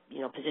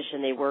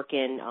position they work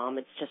in.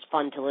 It's just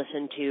fun to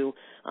listen to.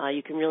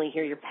 You can really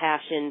hear your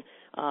passion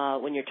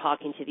when you're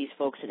talking to these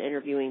folks and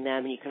interviewing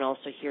them, and you can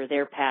also hear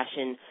their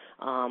passion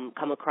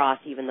come across,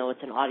 even though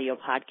it's an audio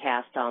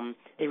podcast.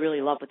 They really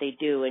love what they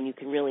do, and you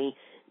can really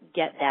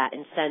get that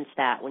and sense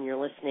that when you're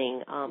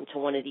listening to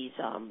one of these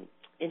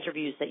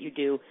interviews that you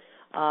do.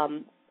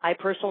 I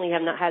personally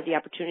have not had the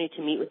opportunity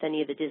to meet with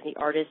any of the Disney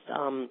artists.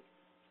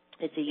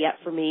 It's a yet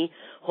for me.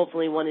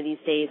 Hopefully one of these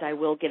days I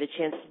will get a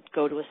chance to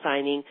go to a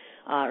signing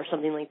or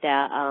something like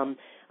that.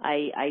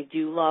 I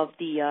do love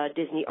the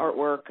Disney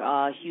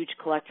artwork, huge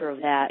collector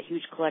of that,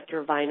 huge collector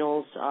of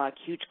vinyls,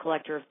 huge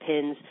collector of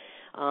pins.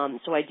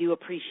 So I do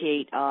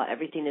appreciate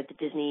everything that the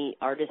Disney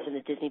artists and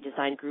the Disney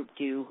Design Group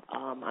do.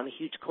 I'm a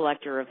huge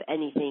collector of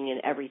anything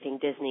and everything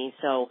Disney.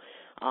 So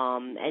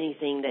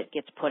anything that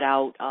gets put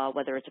out,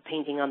 whether it's a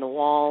painting on the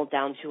wall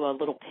down to a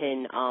little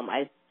pin,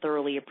 I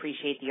thoroughly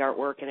appreciate the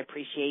artwork and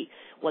appreciate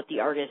what the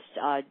artists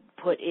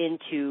put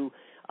into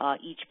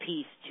each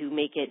piece to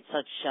make it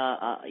such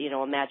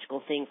a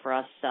magical thing for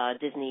us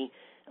Disney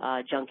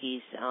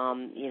junkies,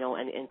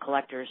 and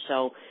collectors.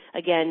 So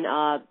again,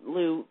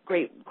 Lou,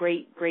 great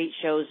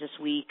shows this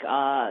week.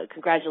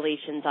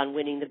 Congratulations on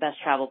winning the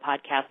Best Travel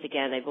Podcast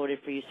again. I voted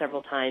for you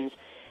several times,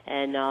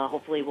 and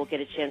hopefully we'll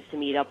get a chance to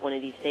meet up one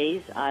of these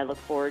days. I look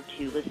forward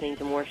to listening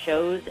to more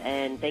shows,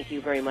 and thank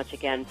you very much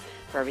again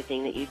for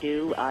everything that you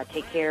do.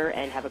 Take care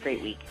and have a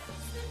great week.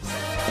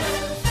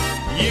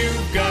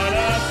 You've got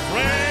a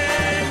friend.